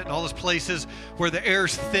discouragement and all those places where the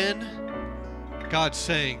air's thin, God's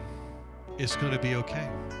saying it's going to be okay.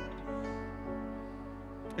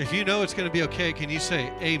 If you know it's going to be okay, can you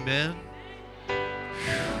say amen?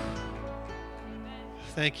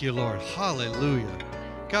 Thank you, Lord. Hallelujah.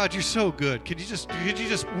 God, you're so good. Could you just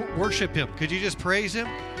worship him? Could you just praise him?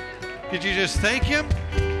 Could you just thank him?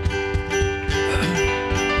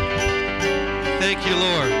 Thank you,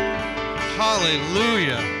 Lord.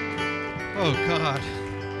 Hallelujah. Oh, God.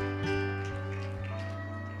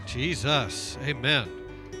 Jesus. Amen.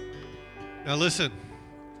 Now listen.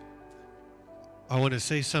 I want to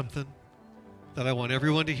say something that I want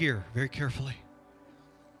everyone to hear very carefully.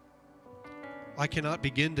 I cannot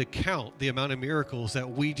begin to count the amount of miracles that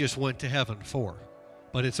we just went to heaven for,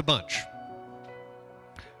 but it's a bunch.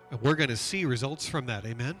 And we're going to see results from that.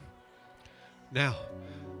 Amen? Now,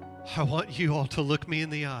 I want you all to look me in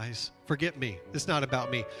the eyes. Forget me. It's not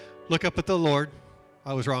about me. Look up at the Lord.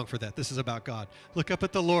 I was wrong for that. This is about God. Look up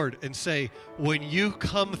at the Lord and say, when you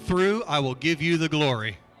come through, I will give you the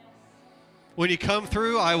glory. When you come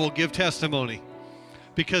through, I will give testimony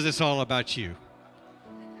because it's all about you.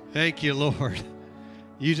 Thank you, Lord.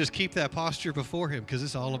 You just keep that posture before him because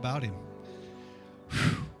it's all about him.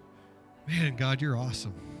 Whew. Man, God, you're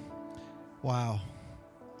awesome. Wow.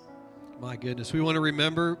 My goodness. We want to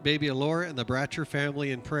remember baby Alora and the Bratcher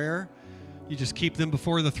family in prayer. You just keep them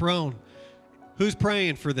before the throne. Who's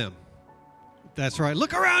praying for them? That's right.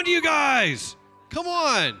 Look around, you guys. Come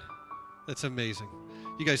on. That's amazing.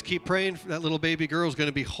 You guys keep praying. That little baby girl is going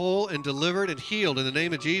to be whole and delivered and healed in the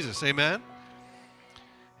name of Jesus. Amen.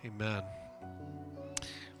 Amen.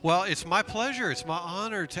 Well, it's my pleasure. It's my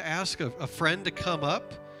honor to ask a friend to come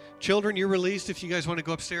up. Children, you're released if you guys want to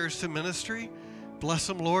go upstairs to ministry. Bless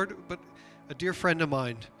them, Lord. But a dear friend of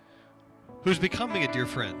mine who's becoming a dear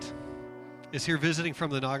friend is here visiting from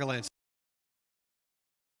the Nagaland.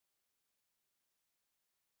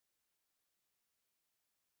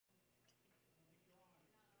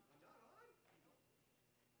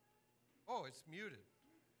 Oh, it's muted.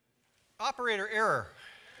 Operator error.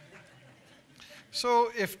 So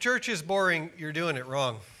if church is boring, you're doing it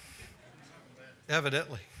wrong.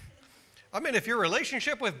 Evidently. I mean, if your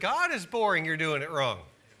relationship with God is boring, you're doing it wrong.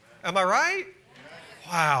 Am I right?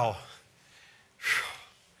 Wow.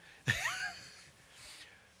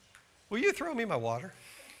 Will you throw me my water,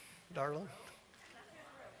 darling?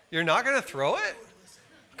 You're not going to throw it?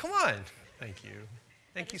 Come on. Thank you.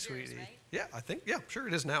 Thank you, sweetie. Yeah, sure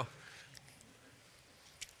it is now.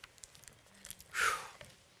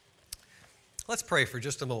 Let's pray for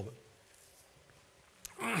just a moment.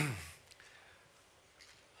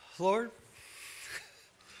 Lord,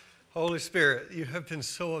 Holy Spirit, you have been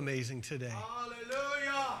so amazing today.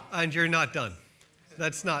 Hallelujah. And you're not done.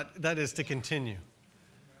 That is to continue.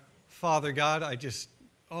 Father God,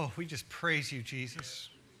 we just praise you, Jesus.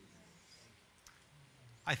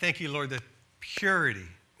 I thank you, Lord, that purity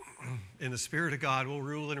in the Spirit of God will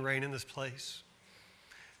rule and reign in this place.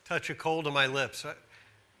 Touch a coal to my lips.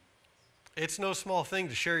 It's no small thing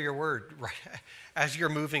to share your word right as you're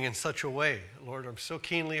moving in such a way. Lord, I'm so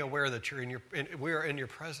keenly aware that we're in your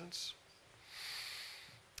presence.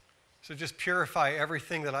 So just purify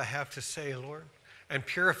everything that I have to say, Lord, and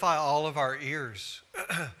purify all of our ears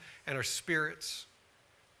and our spirits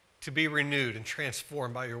to be renewed and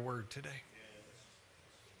transformed by your word today.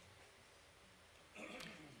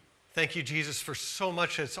 Thank you, Jesus, for so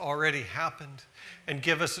much that's already happened. And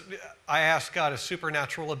give us, I ask God, a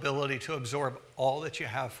supernatural ability to absorb all that you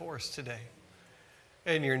have for us today.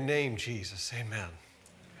 In your name, Jesus, amen.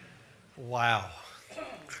 Wow.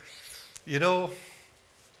 You know,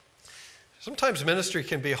 sometimes ministry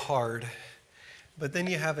can be hard, but then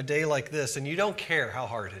you have a day like this and you don't care how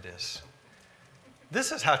hard it is.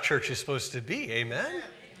 This is how church is supposed to be, amen?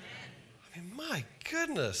 I mean, my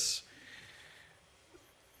goodness.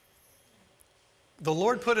 The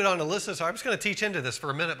Lord put it on Alyssa's heart. I'm just going to teach into this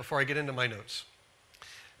for a minute before I get into my notes.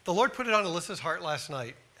 The Lord put it on Alyssa's heart last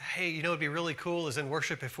night. Hey, you know what would be really cool is in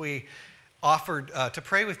worship if we offered to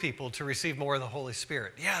pray with people to receive more of the Holy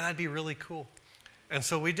Spirit. Yeah, that'd be really cool. And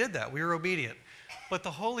so we did that. We were obedient. But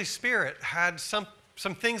the Holy Spirit had some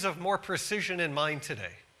things of more precision in mind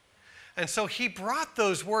today. And so he brought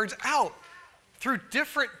those words out through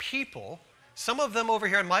different people, some of them over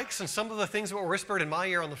here on mics and some of the things that were whispered in my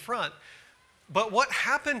ear on the front. But what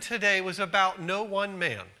happened today was about no one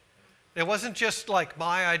man. It wasn't just like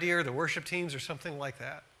my idea or the worship teams or something like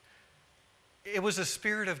that. It was the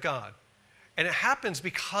Spirit of God. And it happens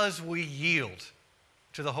because we yield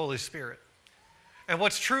to the Holy Spirit. And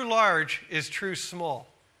what's true large is true small.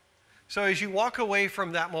 So as you walk away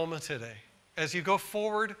from that moment today, as you go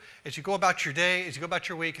forward, as you go about your day, as you go about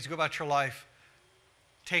your week, as you go about your life,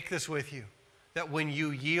 take this with you. that when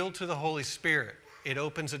you yield to the Holy Spirit, it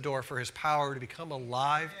opens a door for his power to become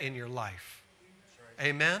alive in your life.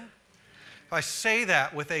 Amen? I say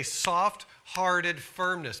that with a soft-hearted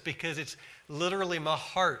firmness because it's literally my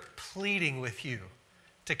heart pleading with you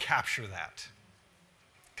to capture that,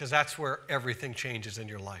 because that's where everything changes in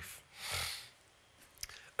your life.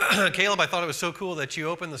 Caleb, I thought it was so cool that you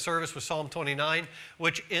opened the service with Psalm 29,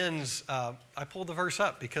 which ends, I pulled the verse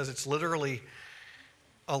up because it's literally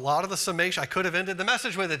a lot of the summation. I could have ended the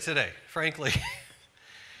message with it today, frankly.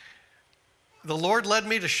 The Lord led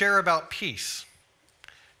me to share about peace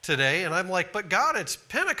today, and I'm like, but God, it's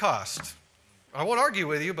Pentecost. I won't argue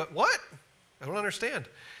with you, but what? I don't understand.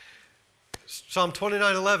 Psalm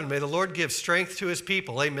 29:11, may the Lord give strength to his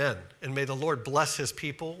people, amen, and may the Lord bless his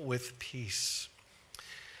people with peace.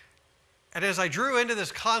 And as I drew into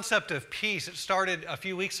this concept of peace, it started a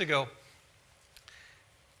few weeks ago.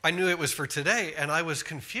 I knew it was for today, and I was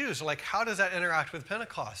confused, like, how does that interact with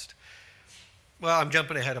Pentecost? Well, I'm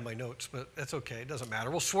jumping ahead of my notes, but that's okay, it doesn't matter.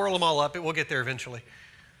 We'll swirl them all up, we'll get there eventually.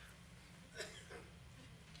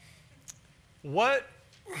 What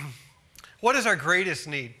is our greatest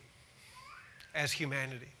need as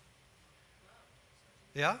humanity?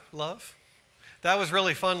 Yeah, love. That was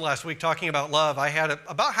really fun last week talking about love. I had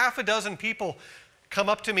about half a dozen people come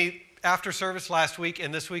up to me after service last week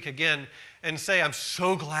and this week again and say, I'm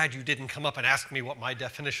so glad you didn't come up and ask me what my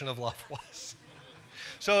definition of love was.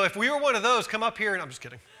 So if we were one of those, come up here and I'm just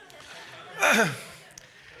kidding.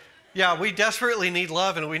 Yeah, we desperately need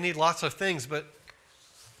love and we need lots of things, but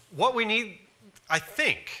what we need, I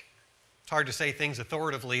think, it's hard to say things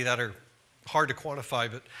authoritatively that are hard to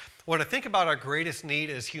quantify, but when I think about our greatest need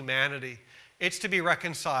as humanity, it's to be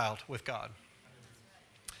reconciled with God.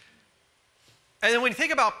 And then when you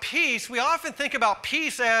think about peace, we often think about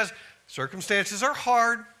peace as circumstances are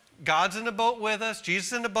hard, God's in the boat with us, Jesus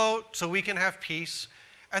is in the boat, so we can have peace.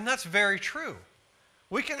 And that's very true.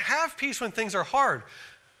 We can have peace when things are hard.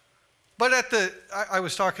 But I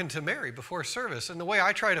was talking to Mary before service, and the way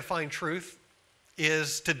I try to find truth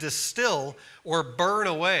is to distill or burn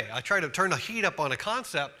away. I try to turn the heat up on a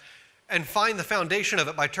concept and find the foundation of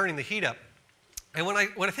it by turning the heat up. And when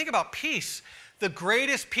I think about peace, the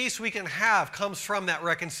greatest peace we can have comes from that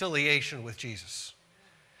reconciliation with Jesus.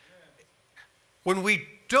 When we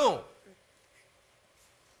don't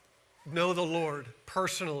know the Lord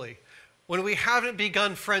personally, when we haven't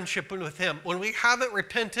begun friendship with him, when we haven't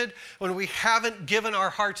repented, when we haven't given our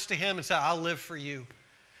hearts to him and said, I'll live for you,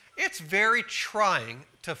 it's very trying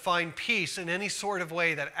to find peace in any sort of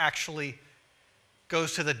way that actually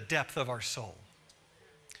goes to the depth of our soul.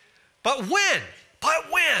 But when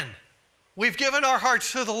we've given our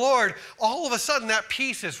hearts to the Lord, all of a sudden that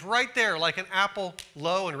peace is right there like an apple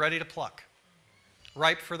low and ready to pluck,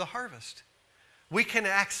 ripe for the harvest. We can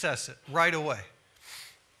access it right away.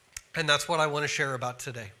 And that's what I want to share about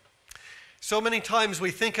today. So many times we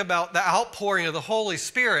think about the outpouring of the Holy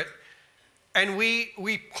Spirit and we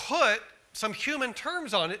put some human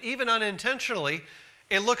terms on it, even unintentionally.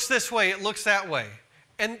 It looks this way, it looks that way.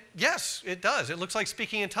 And yes, it does. It looks like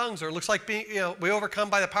speaking in tongues, or it looks like we overcome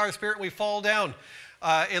by the power of the Spirit and we fall down.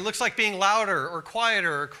 It looks like being louder or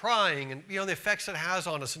quieter or crying, and the effects it has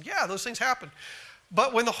on us. And yeah, those things happen.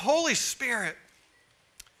 But when the Holy Spirit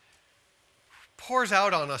pours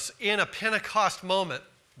out on us in a Pentecost moment,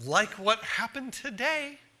 like what happened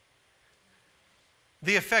today,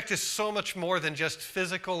 the effect is so much more than just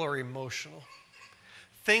physical or emotional.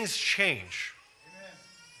 Things change.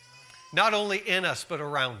 Not only in us, but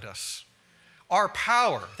around us. Our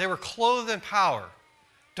power, they were clothed in power.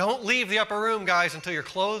 Don't leave the upper room, guys, until you're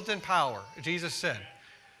clothed in power, Jesus said.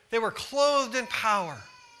 They were clothed in power.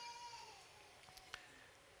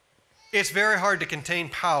 It's very hard to contain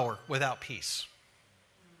power without peace.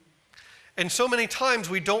 And so many times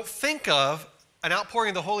we don't think of an outpouring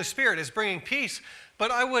of the Holy Spirit as bringing peace,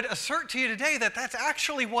 but I would assert to you today that that's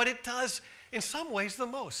actually what it does in some ways the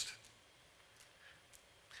most.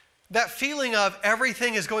 That feeling of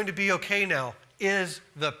everything is going to be okay now is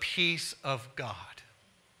the peace of God.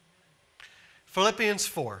 Philippians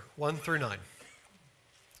 4, 1 through 9.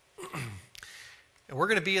 And we're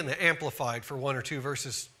going to be in the Amplified for one or two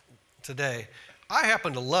verses today. I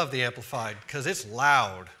happen to love the Amplified because it's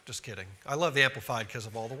loud. Just kidding. I love the Amplified because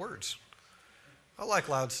of all the words. I like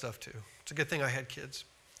loud stuff too. It's a good thing I had kids.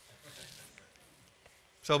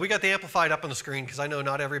 So we got the Amplified up on the screen because I know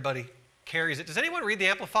not everybody carries it. Does anyone read the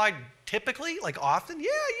Amplified typically, like often? Yeah,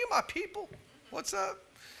 you my people. What's up?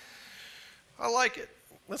 I like it.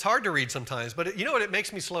 It's hard to read sometimes, but you know what? It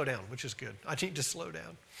makes me slow down, which is good. I need to slow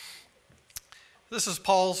down. This is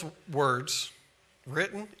Paul's words,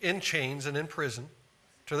 written in chains and in prison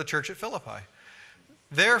to the church at Philippi.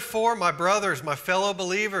 Therefore, my brothers, my fellow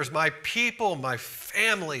believers, my people, my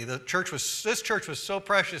family, this church was so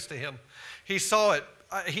precious to him. He saw it.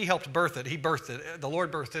 He helped birth it. He birthed it. The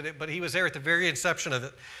Lord birthed it, but he was there at the very inception of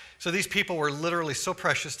it. So these people were literally so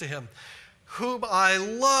precious to him. Whom I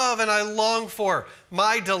love and I long for,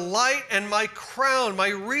 my delight and my crown, my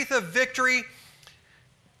wreath of victory.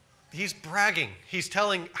 He's bragging. He's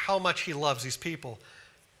telling how much he loves these people.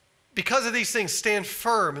 Because of these things, stand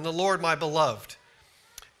firm in the Lord, my beloved.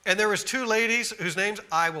 And there was two ladies whose names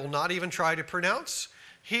I will not even try to pronounce.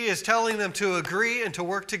 He is telling them to agree and to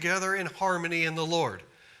work together in harmony in the Lord.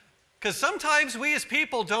 Because sometimes we as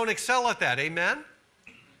people don't excel at that, amen?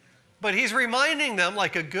 But he's reminding them,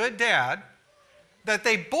 like a good dad, that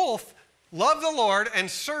they both love the Lord and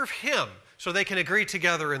serve him so they can agree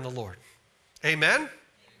together in the Lord. Amen?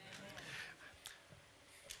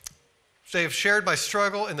 They have shared my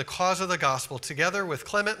struggle in the cause of the gospel, together with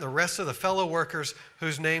Clement and the rest of the fellow workers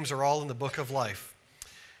whose names are all in the book of life.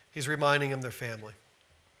 He's reminding them their family.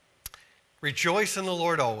 Rejoice in the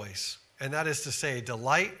Lord always, and that is to say,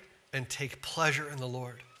 delight and take pleasure in the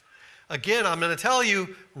Lord. Again, I'm going to tell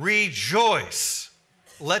you, rejoice.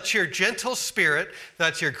 Let your gentle spirit,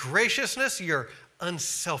 that's your graciousness, your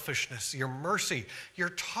unselfishness, your mercy, your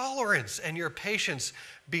tolerance, and your patience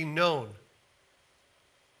be known.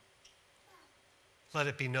 Let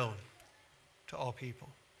it be known to all people.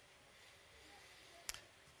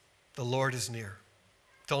 The Lord is near.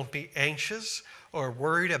 Don't be anxious or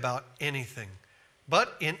worried about anything,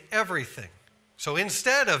 but in everything. So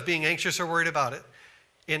instead of being anxious or worried about it,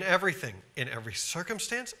 in everything, in every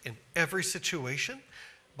circumstance, in every situation,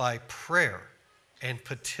 by prayer and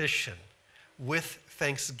petition with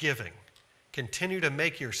thanksgiving, continue to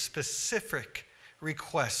make your specific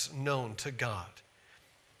requests known to God.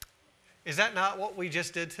 Is that not what we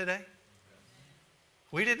just did today?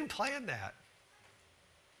 We didn't plan that.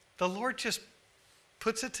 The Lord just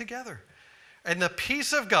puts it together. And the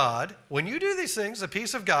peace of God, when you do these things, the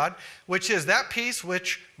peace of God, which is that peace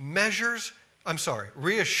which reassures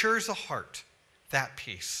the heart, that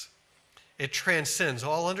peace. It transcends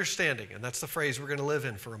all understanding, and that's the phrase we're going to live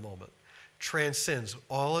in for a moment. Transcends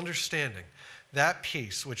all understanding. That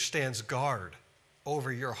peace which stands guard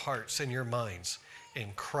over your hearts and your minds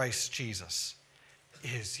in Christ Jesus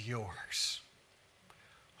is yours.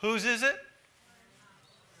 Whose is it?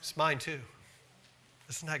 It's mine too.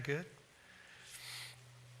 Isn't that good?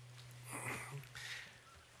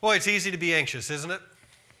 Boy, it's easy to be anxious, isn't it?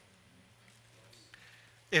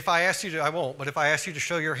 If I asked you to, I won't, but if I asked you to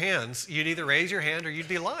show your hands, you'd either raise your hand or you'd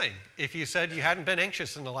be lying if you said you hadn't been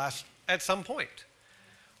anxious at some point.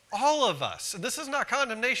 All of us, and this is not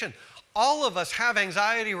condemnation, all of us have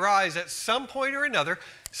anxiety rise at some point or another.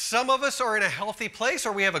 Some of us are in a healthy place,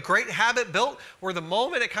 or we have a great habit built where the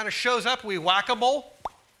moment it kind of shows up, we whack-a-mole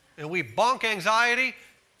and we bonk anxiety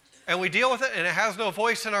and we deal with it, and it has no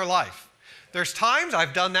voice in our life. There's times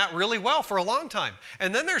I've done that really well for a long time.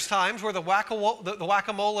 And then there's times where the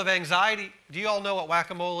whack-a-mole of anxiety, do you all know what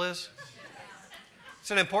whack-a-mole is?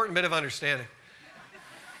 It's an important bit of understanding.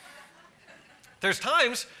 There's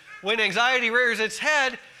times when anxiety rears its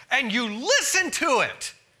head and you listen to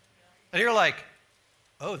it. And you're like,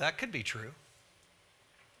 oh, that could be true.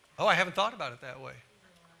 Oh, I haven't thought about it that way.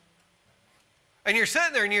 And you're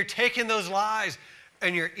sitting there and you're taking those lies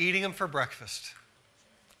and you're eating them for breakfast.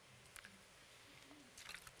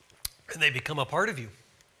 And they become a part of you.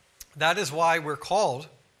 That is why we're called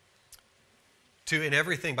to, in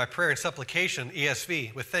everything, by prayer and supplication,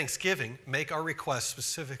 ESV, with thanksgiving, make our requests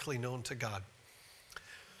specifically known to God.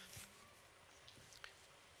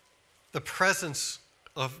 The presence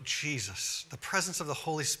of Jesus, the presence of the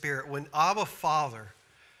Holy Spirit, when Abba Father,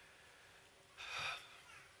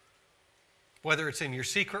 whether it's in your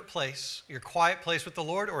secret place, your quiet place with the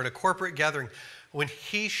Lord, or in a corporate gathering, when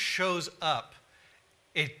He shows up,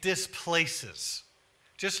 it displaces.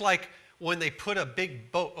 Just like when they put a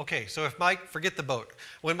big boat. Okay, so forget the boat.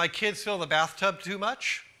 When my kids fill the bathtub too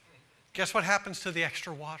much, guess what happens to the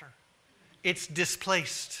extra water? It's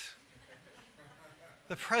displaced.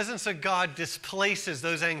 The presence of God displaces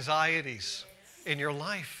those anxieties in your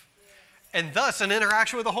life. And thus, an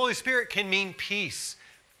interaction with the Holy Spirit can mean peace.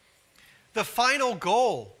 The final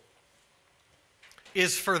goal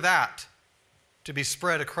is for that to be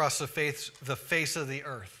spread across the face of the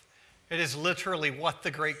earth. It is literally what the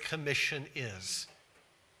Great Commission is.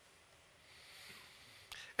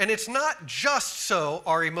 And it's not just so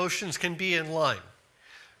our emotions can be in line.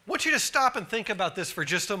 I want you to stop and think about this for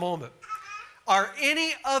just a moment. Are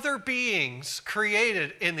any other beings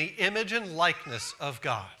created in the image and likeness of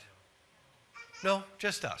God? No,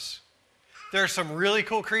 just us. There are some really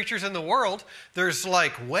cool creatures in the world. There's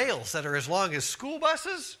like whales that are as long as school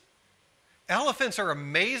buses. Elephants are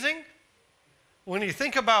amazing. When you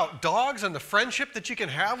think about dogs and the friendship that you can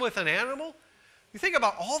have with an animal, you think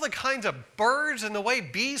about all the kinds of birds and the way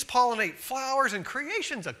bees pollinate flowers, and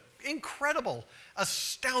creation's an incredible,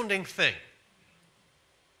 astounding thing.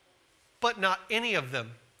 But not any of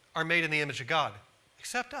them are made in the image of God,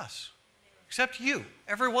 except us, except you,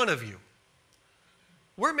 every one of you.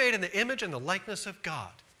 We're made in the image and the likeness of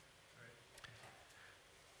God.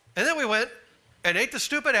 And then we went and ate the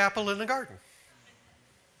stupid apple in the garden.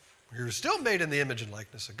 We were still made in the image and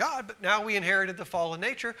likeness of God, but now we inherited the fallen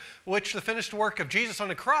nature, which the finished work of Jesus on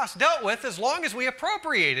the cross dealt with as long as we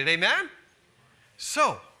appropriated. Amen?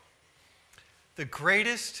 So, the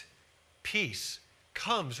greatest peace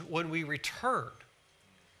comes when we return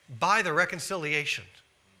by the reconciliation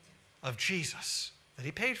of Jesus that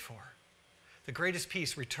he paid for. The greatest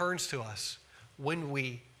peace returns to us when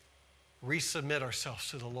we resubmit ourselves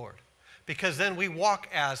to the Lord. Because then we walk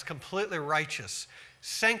as completely righteous,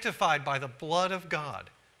 sanctified by the blood of God,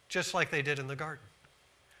 just like they did in the garden.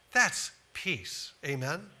 That's peace.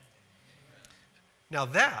 Amen? Now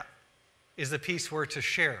that is the peace we're to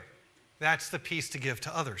share. That's the peace to give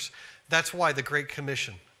to others. That's why the Great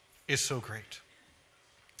Commission is so great.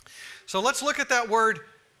 So let's look at that word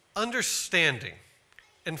understanding.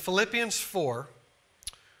 In Philippians 4,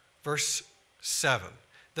 verse 7,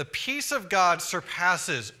 the peace of God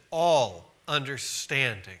surpasses all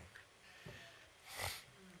understanding.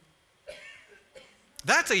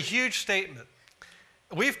 That's a huge statement.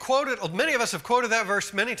 Many of us have quoted that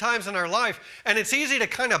verse many times in our life, and it's easy to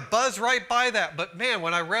kind of buzz right by that. But man,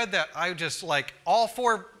 when I read that, I just like all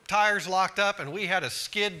four tires locked up, and we had a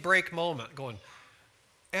skid brake moment going,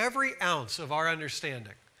 every ounce of our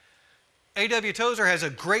understanding. A.W. Tozer has a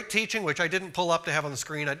great teaching, which I didn't pull up to have on the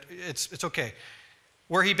screen. It's okay.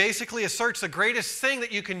 Where he basically asserts the greatest thing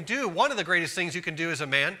that you can do, one of the greatest things you can do as a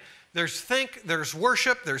man, there's think, there's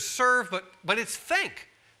worship, there's serve, but it's think.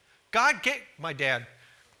 God gave, my dad,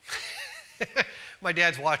 my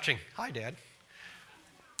dad's watching. Hi, Dad.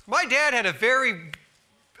 My dad had a very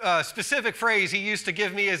specific phrase he used to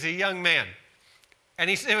give me as a young man. And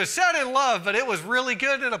it was said in love, but it was really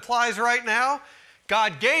good. It applies right now.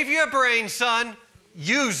 God gave you a brain, son.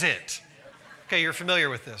 Use it. Okay, you're familiar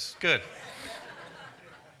with this. Good.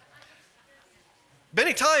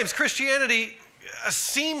 Many times Christianity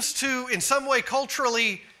seems to, in some way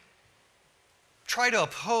culturally, try to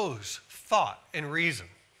oppose thought and reason.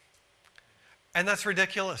 And that's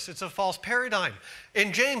ridiculous. It's a false paradigm.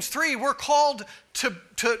 In James 3, we're called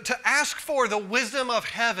to ask for the wisdom of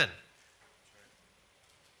heaven.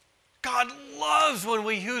 God loves when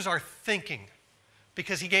we use our thinking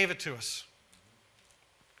because he gave it to us.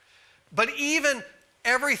 But even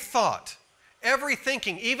every thought, every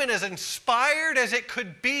thinking, even as inspired as it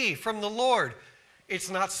could be from the Lord, it's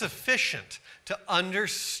not sufficient to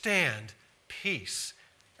understand peace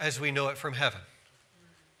as we know it from heaven.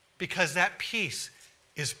 Because that peace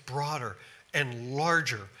is broader and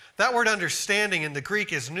larger. That word understanding in the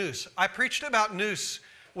Greek is nous. I preached about nous,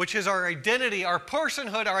 which is our identity, our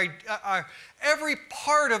personhood, our every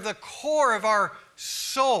part of the core of our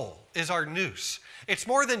soul is our nous. It's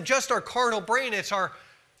more than just our carnal brain, it's our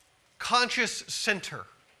conscious center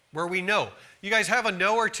where we know. You guys have a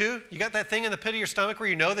knower too? You got that thing in the pit of your stomach where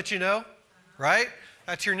you know that you know? Right?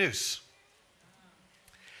 That's your nous.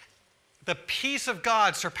 The peace of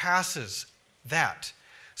God surpasses that.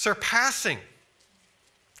 Surpassing,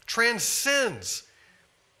 transcends.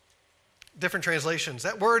 Different translations.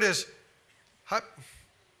 That word is,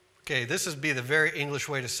 okay, this would be the very English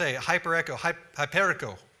way to say it.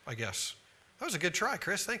 Hyperiko, I guess. That was a good try,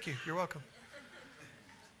 Chris. Thank you. You're welcome.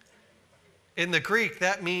 In the Greek,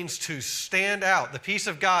 that means to stand out. The peace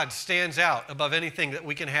of God stands out above anything that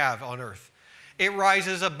we can have on earth. It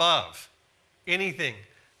rises above anything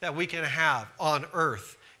that we can have on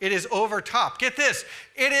earth. It is overtop. Get this.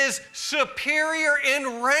 It is superior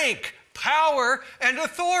in rank, power, and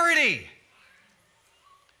authority.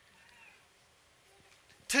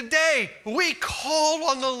 Today, we call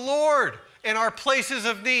on the Lord in our places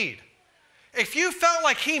of need. If you felt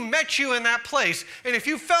like he met you in that place, and if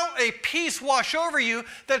you felt a peace wash over you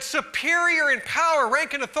that's superior in power,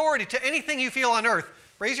 rank, and authority to anything you feel on earth,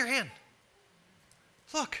 raise your hand.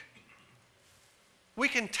 Look, we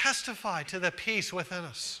can testify to the peace within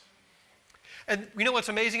us. And you know what's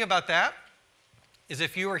amazing about that? Is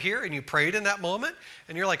if you were here and you prayed in that moment,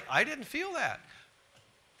 and you're like, I didn't feel that.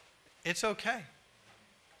 It's okay.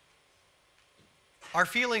 Our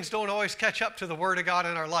feelings don't always catch up to the Word of God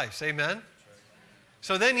in our lives. Amen?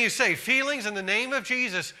 So then you say, feelings in the name of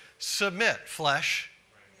Jesus, Submit, flesh.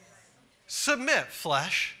 Submit,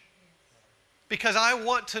 flesh. Because I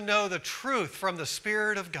want to know the truth from the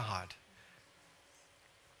Spirit of God.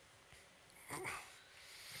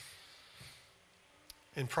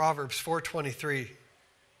 In Proverbs 4:23,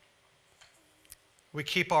 we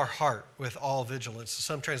keep our heart with all vigilance. In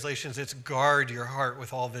some translations, it's guard your heart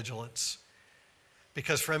with all vigilance,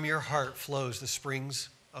 because from your heart flows the springs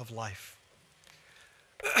of life.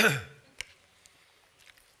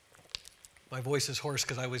 My voice is hoarse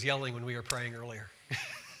because I was yelling when we were praying earlier.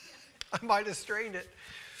 I might have strained it.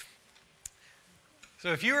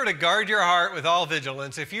 So if you were to guard your heart with all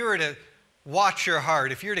vigilance, if you were to watch your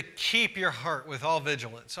heart, if you're to keep your heart with all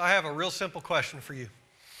vigilance, I have a real simple question for you.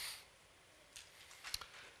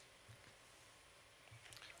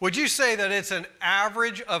 Would you say that it's an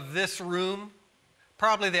average of this room,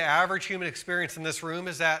 probably the average human experience in this room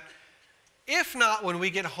is that if not when we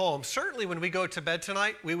get home, certainly when we go to bed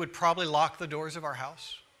tonight, we would probably lock the doors of our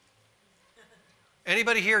house?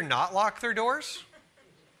 Anybody here not lock their doors?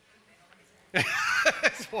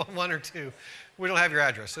 It's one or two. We don't have your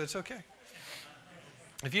address, so it's okay.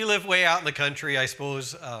 If you live way out in the country, I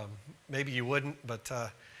suppose maybe you wouldn't, but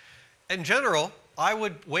in general, I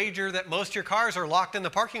would wager that most of your cars are locked in the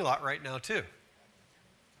parking lot right now too,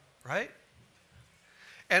 right?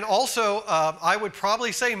 And also, I would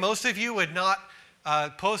probably say most of you would not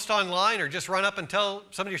post online or just run up and tell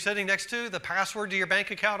somebody you're sitting next to the password to your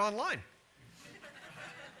bank account online.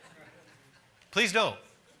 Please don't.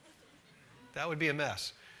 That would be a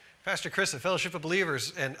mess. Pastor Chris, the Fellowship of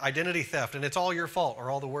Believers and identity theft, and it's all your fault, or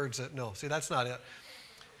all the words that, no, see, that's not it.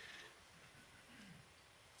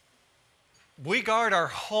 We guard our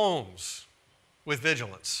homes with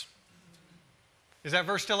vigilance. Is that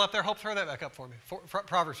verse still up there? Hope, throw that back up for me.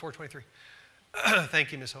 Proverbs 4:23.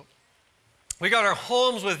 Thank you, Miss Hope. We guard our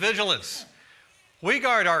homes with vigilance. We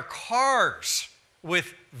guard our cars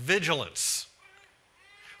with vigilance.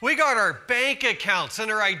 We guard our bank accounts and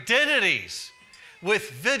our identities with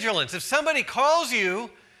vigilance. If somebody calls you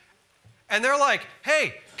and they're like,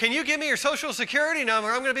 hey, can you give me your social security number?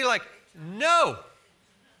 I'm going to be like, no.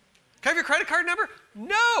 Can I have your credit card number?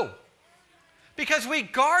 No. Because we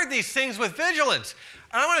guard these things with vigilance.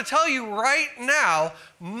 And I want to tell you right now,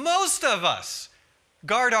 most of us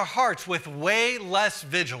guard our hearts with way less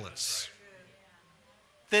vigilance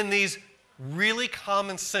than these really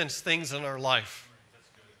common sense things in our life.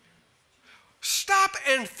 Stop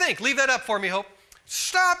and think. Leave that up for me, Hope.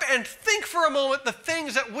 Stop and think for a moment the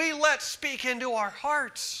things that we let speak into our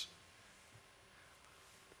hearts.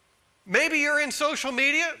 Maybe you're in social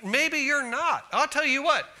media, maybe you're not. I'll tell you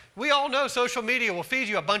what, we all know social media will feed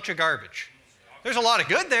you a bunch of garbage. There's a lot of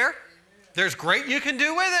good there. There's great you can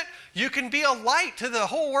do with it. You can be a light to the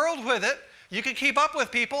whole world with it. You can keep up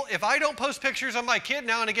with people. If I don't post pictures of my kid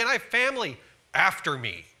now and again, I have family after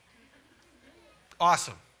me.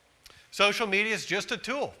 Awesome. Social media is just a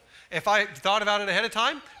tool. If I thought about it ahead of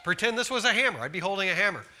time, pretend this was a hammer. I'd be holding a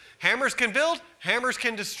hammer. Hammers can build, hammers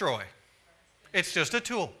can destroy. It's just a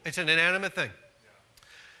tool. It's an inanimate thing.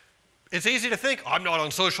 It's easy to think, I'm not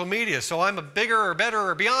on social media, so I'm a bigger or better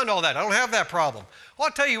or beyond all that. I don't have that problem. Well,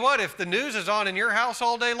 I'll tell you what, if the news is on in your house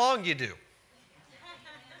all day long, you do.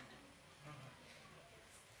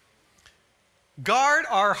 Guard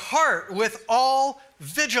our heart with all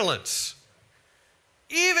vigilance.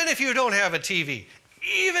 Even if you don't have a TV,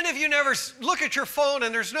 even if you never look at your phone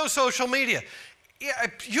and there's no social media,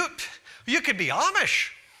 you could be Amish.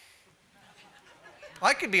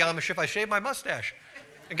 I could be Amish if I shaved my mustache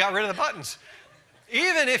and got rid of the buttons.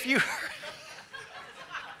 Even if you...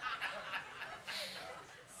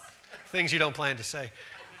 Things you don't plan to say.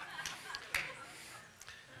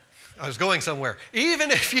 I was going somewhere.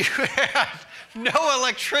 Even if you had no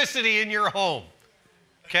electricity in your home,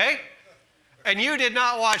 okay? And you did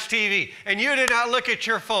not watch TV, and you did not look at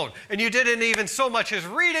your phone, and you didn't even so much as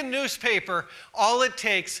read a newspaper, all it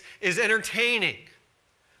takes is entertaining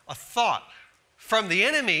a thought from the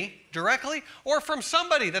enemy directly or from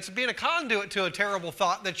somebody that's being a conduit to a terrible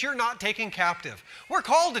thought that you're not taking captive. We're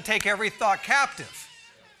called to take every thought captive.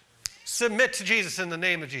 Submit to Jesus in the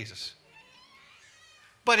name of Jesus.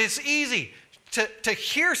 But it's easy to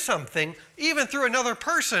hear something even through another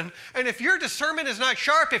person, and if your discernment is not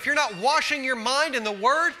sharp, if you're not washing your mind in the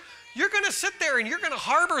Word, you're going to sit there and you're going to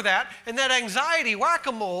harbor that, and that anxiety,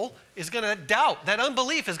 whack-a-mole, is going to doubt. That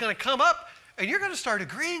unbelief is going to come up, and you're going to start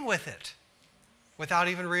agreeing with it without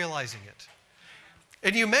even realizing it.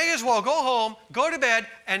 And you may as well go home, go to bed,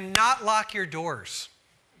 and not lock your doors.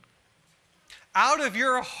 Out of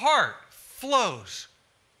your heart flows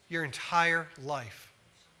your entire life.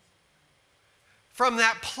 From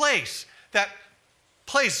that place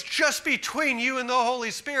place just between you and the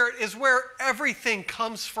Holy Spirit is where everything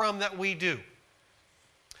comes from that we do.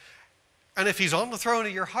 And if he's on the throne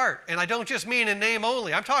of your heart, and I don't just mean in name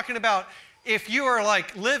only, I'm talking about if you are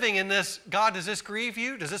like living in this, God, does this grieve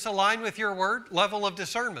you? Does this align with your word? Level of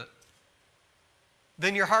discernment.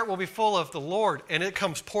 Then your heart will be full of the Lord, and it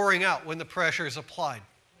comes pouring out when the pressure is applied.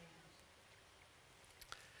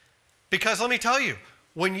 Because let me tell you,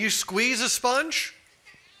 when you squeeze a sponge,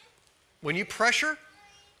 when you pressure,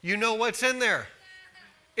 you know what's in there.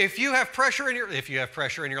 If you have pressure in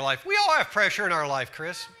your life, we all have pressure in our life,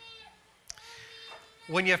 Chris.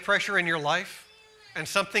 When you have pressure in your life and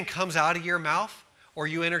something comes out of your mouth, or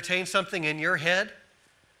you entertain something in your head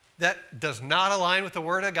that does not align with the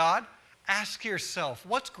Word of God, ask yourself,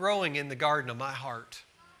 what's growing in the garden of my heart?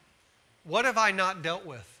 What have I not dealt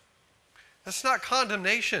with? That's not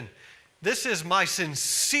condemnation. This is my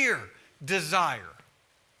sincere desire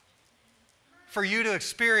for you to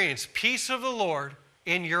experience peace of the Lord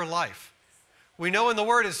in your life. We know in the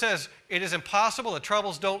Word it says it is impossible that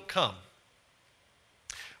troubles don't come.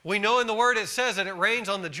 We know in the Word it says that it rains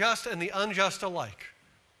on the just and the unjust alike.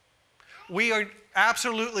 We are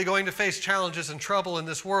absolutely going to face challenges and trouble in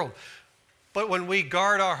this world. But when we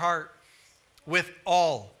guard our heart with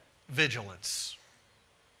all vigilance,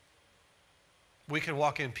 we can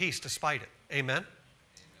walk in peace despite it. Amen?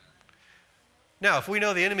 Now, if we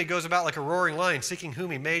know the enemy goes about like a roaring lion, seeking whom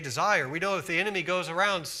he may desire, we know if the enemy goes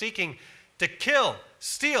around seeking to kill,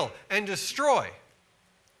 steal, and destroy,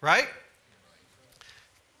 right?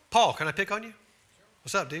 Paul, can I pick on you?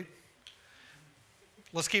 What's up, dude?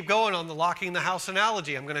 Let's keep going on the locking the house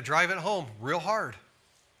analogy. I'm going to drive it home real hard.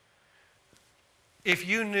 If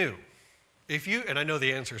you knew, and I know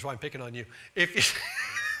the answer is why I'm picking on you. If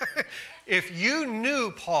you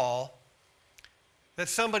knew, Paul, that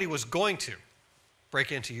somebody was going to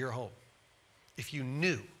break into your home, if you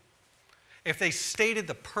knew, if they stated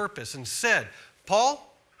the purpose and said,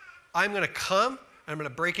 Paul, I'm going to come, I'm going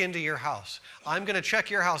to break into your house. I'm going to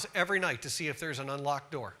check your house every night to see if there's an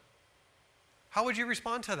unlocked door. How would you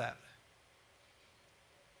respond to that?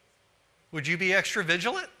 Would you be extra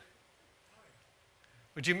vigilant?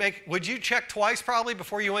 Would you check twice probably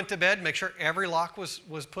before you went to bed, make sure every lock was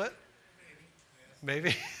put?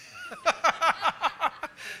 Maybe.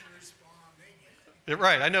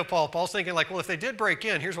 Right, I know Paul. Paul's thinking like, well, if they did break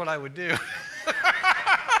in, here's what I would do.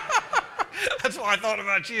 That's what I thought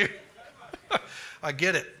about you. I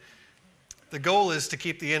get it. The goal is to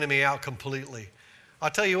keep the enemy out completely. I'll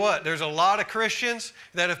tell you what, there's a lot of Christians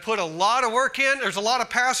that have put a lot of work in. There's a lot of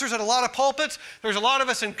pastors at a lot of pulpits. There's a lot of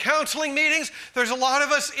us in counseling meetings. There's a lot of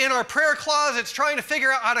us in our prayer closets trying to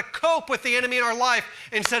figure out how to cope with the enemy in our life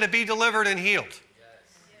instead of be delivered and healed.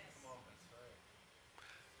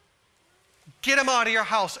 Get him out of your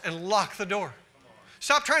house and lock the door.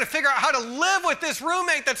 Stop trying to figure out how to live with this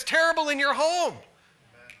roommate that's terrible in your home.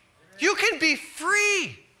 You can be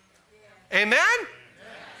free. Amen?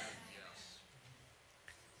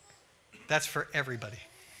 That's for everybody.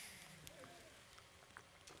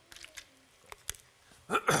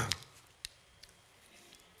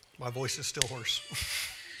 My voice is still hoarse.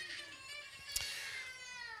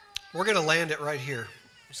 We're going to land it right here.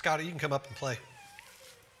 Scotty, you can come up and play.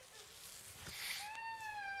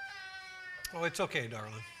 Oh, it's okay,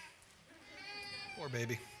 darling. Poor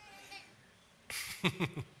baby.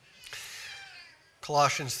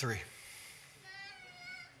 Colossians 3.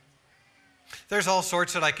 There's all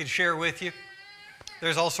sorts that I could share with you.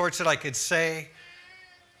 There's all sorts that I could say.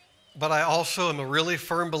 But I also am a really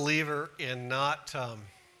firm believer in not,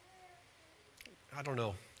 I don't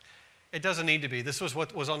know. It doesn't need to be. This was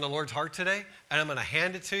what was on the Lord's heart today, and I'm going to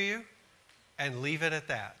hand it to you and leave it at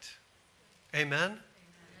that. Amen?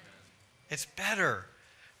 It's better.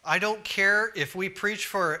 I don't care if we preach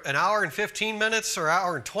for an hour and 15 minutes or an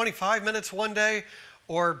hour and 25 minutes one day,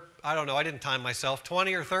 or, I don't know, I didn't time myself,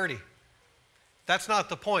 20 or 30. That's not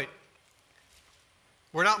the point.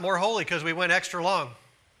 We're not more holy because we went extra long.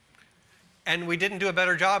 And we didn't do a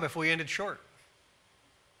better job if we ended short.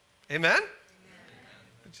 Amen? Amen.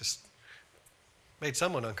 It just made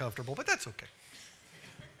someone uncomfortable, but that's okay.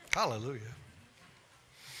 Hallelujah.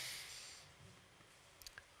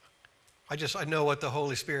 I know what the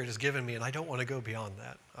Holy Spirit has given me, and I don't want to go beyond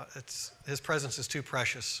that. His presence is too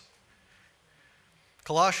precious.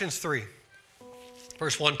 Colossians 3,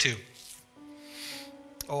 verse 1, 2.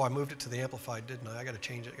 Oh, I moved it to the Amplified, didn't I? I got to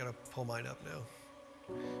change it. I got to pull mine up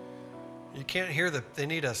now. You can't hear they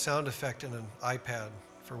need a sound effect in an iPad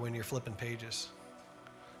for when you're flipping pages.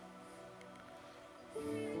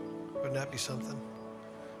 Wouldn't that be something?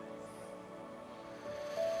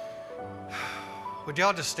 Would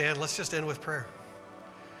y'all just stand? Let's just end with prayer.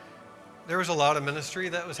 There was a lot of ministry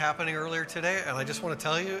that was happening earlier today, and I just want to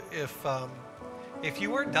tell you, if you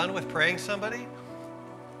weren't done with praying somebody,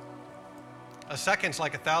 a second's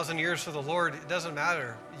like 1,000 years for the Lord. It doesn't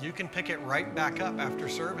matter. You can pick it right back up after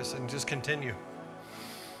service and just continue.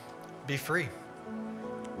 Be free.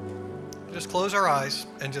 Just close our eyes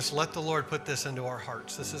and just let the Lord put this into our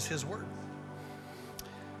hearts. This is His word.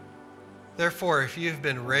 Therefore, if you've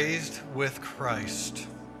been raised with Christ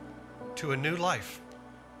to a new life,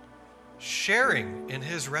 sharing in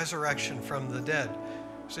His resurrection from the dead,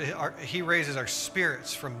 so He raises our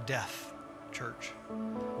spirits from death, church,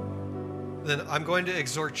 then I'm going to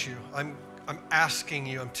exhort you. I'm asking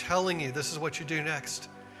you, I'm telling you, this is what you do next.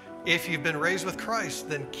 If you've been raised with Christ,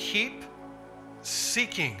 then keep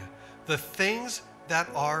seeking the things that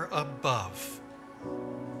are above.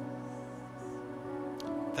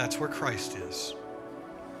 That's where Christ is.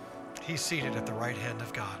 He's seated at the right hand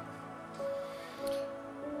of God.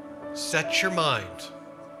 Set your mind.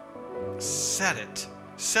 Set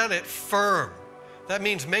it firm. That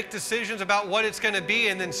means make decisions about what it's going to be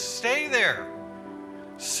and then stay there.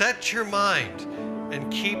 Set your mind and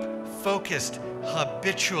keep focused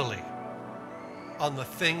habitually on the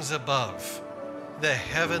things above, the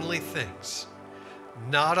heavenly things,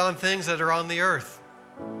 not on things that are on the earth,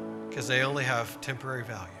 because they only have temporary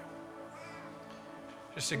value.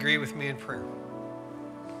 Just agree with me in prayer.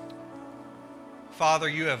 Father,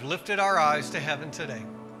 you have lifted our eyes to heaven today.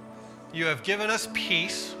 You have given us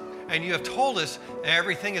peace, and you have told us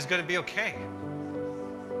everything is going to be okay.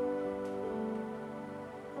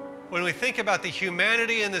 When we think about the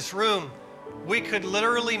humanity in this room, we could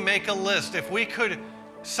literally make a list. If we could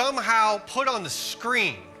somehow put on the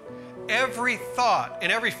screen every thought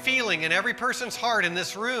and every feeling in every person's heart in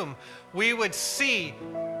this room, we would see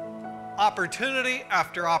opportunity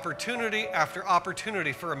after opportunity after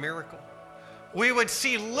opportunity for a miracle. We would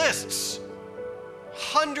see lists,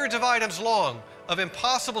 hundreds of items long, of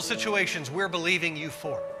impossible situations we're believing you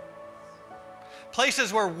for.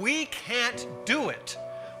 Places where we can't do it.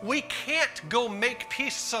 We can't go make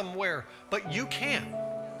peace somewhere, but you can.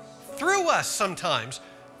 Through us sometimes,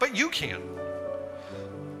 but you can.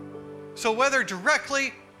 So whether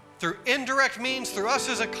directly, through indirect means, through us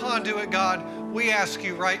as a conduit, God, we ask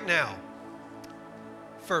you right now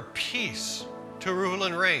for peace to rule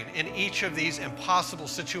and reign in each of these impossible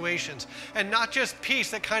situations. And not just peace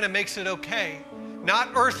that kind of makes it okay.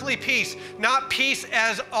 Not earthly peace, not peace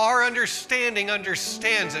as our understanding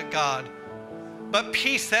understands it, God, but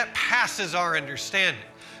peace that passes our understanding.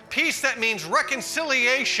 Peace that means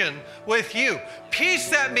reconciliation with you. Peace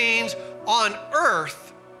that means on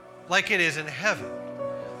earth like it is in heaven.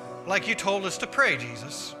 Like you told us to pray,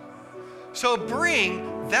 Jesus. So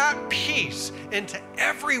bring that peace into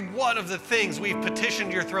every one of the things we've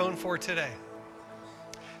petitioned your throne for today.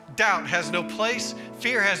 Doubt has no place.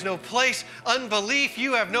 Fear has no place. Unbelief,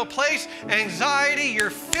 you have no place. Anxiety, you're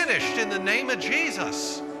finished in the name of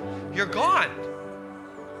Jesus. You're gone.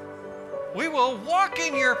 We will walk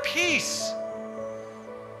in your peace.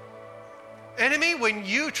 Enemy, when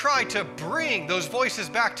you try to bring those voices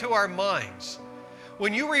back to our minds,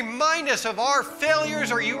 when you remind us of our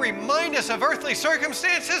failures or you remind us of earthly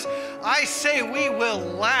circumstances, I say we will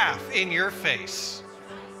laugh in your face.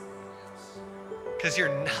 Because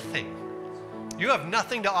you're nothing. You have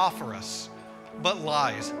nothing to offer us but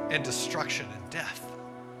lies and destruction and death.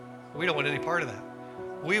 We don't want any part of that.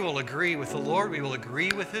 We will agree with the Lord. We will agree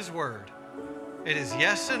with His word. It is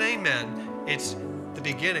yes and amen. It's the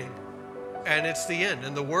beginning and it's the end.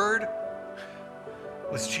 And the word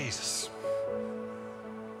was Jesus.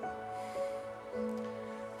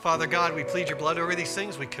 Father God, we plead your blood over these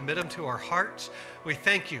things. We commit them to our hearts. We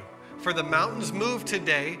thank you for the mountains moved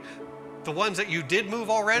today, the ones that you did move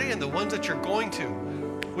already and the ones that you're going to.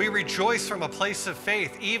 We rejoice from a place of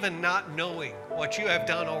faith, even not knowing what you have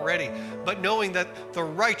done already, but knowing that the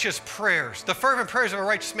righteous prayers, the fervent prayers of a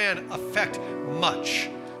righteous man affect much.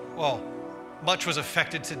 Well, much was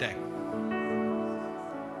affected today.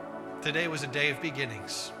 Today was a day of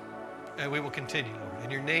beginnings, and we will continue, Lord. In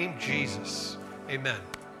your name, Jesus, amen.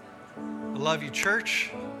 I love you, church.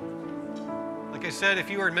 Like I said, if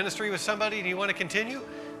you are in ministry with somebody and you want to continue,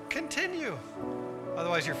 continue.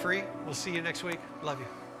 Otherwise, you're free. We'll see you next week. Love you.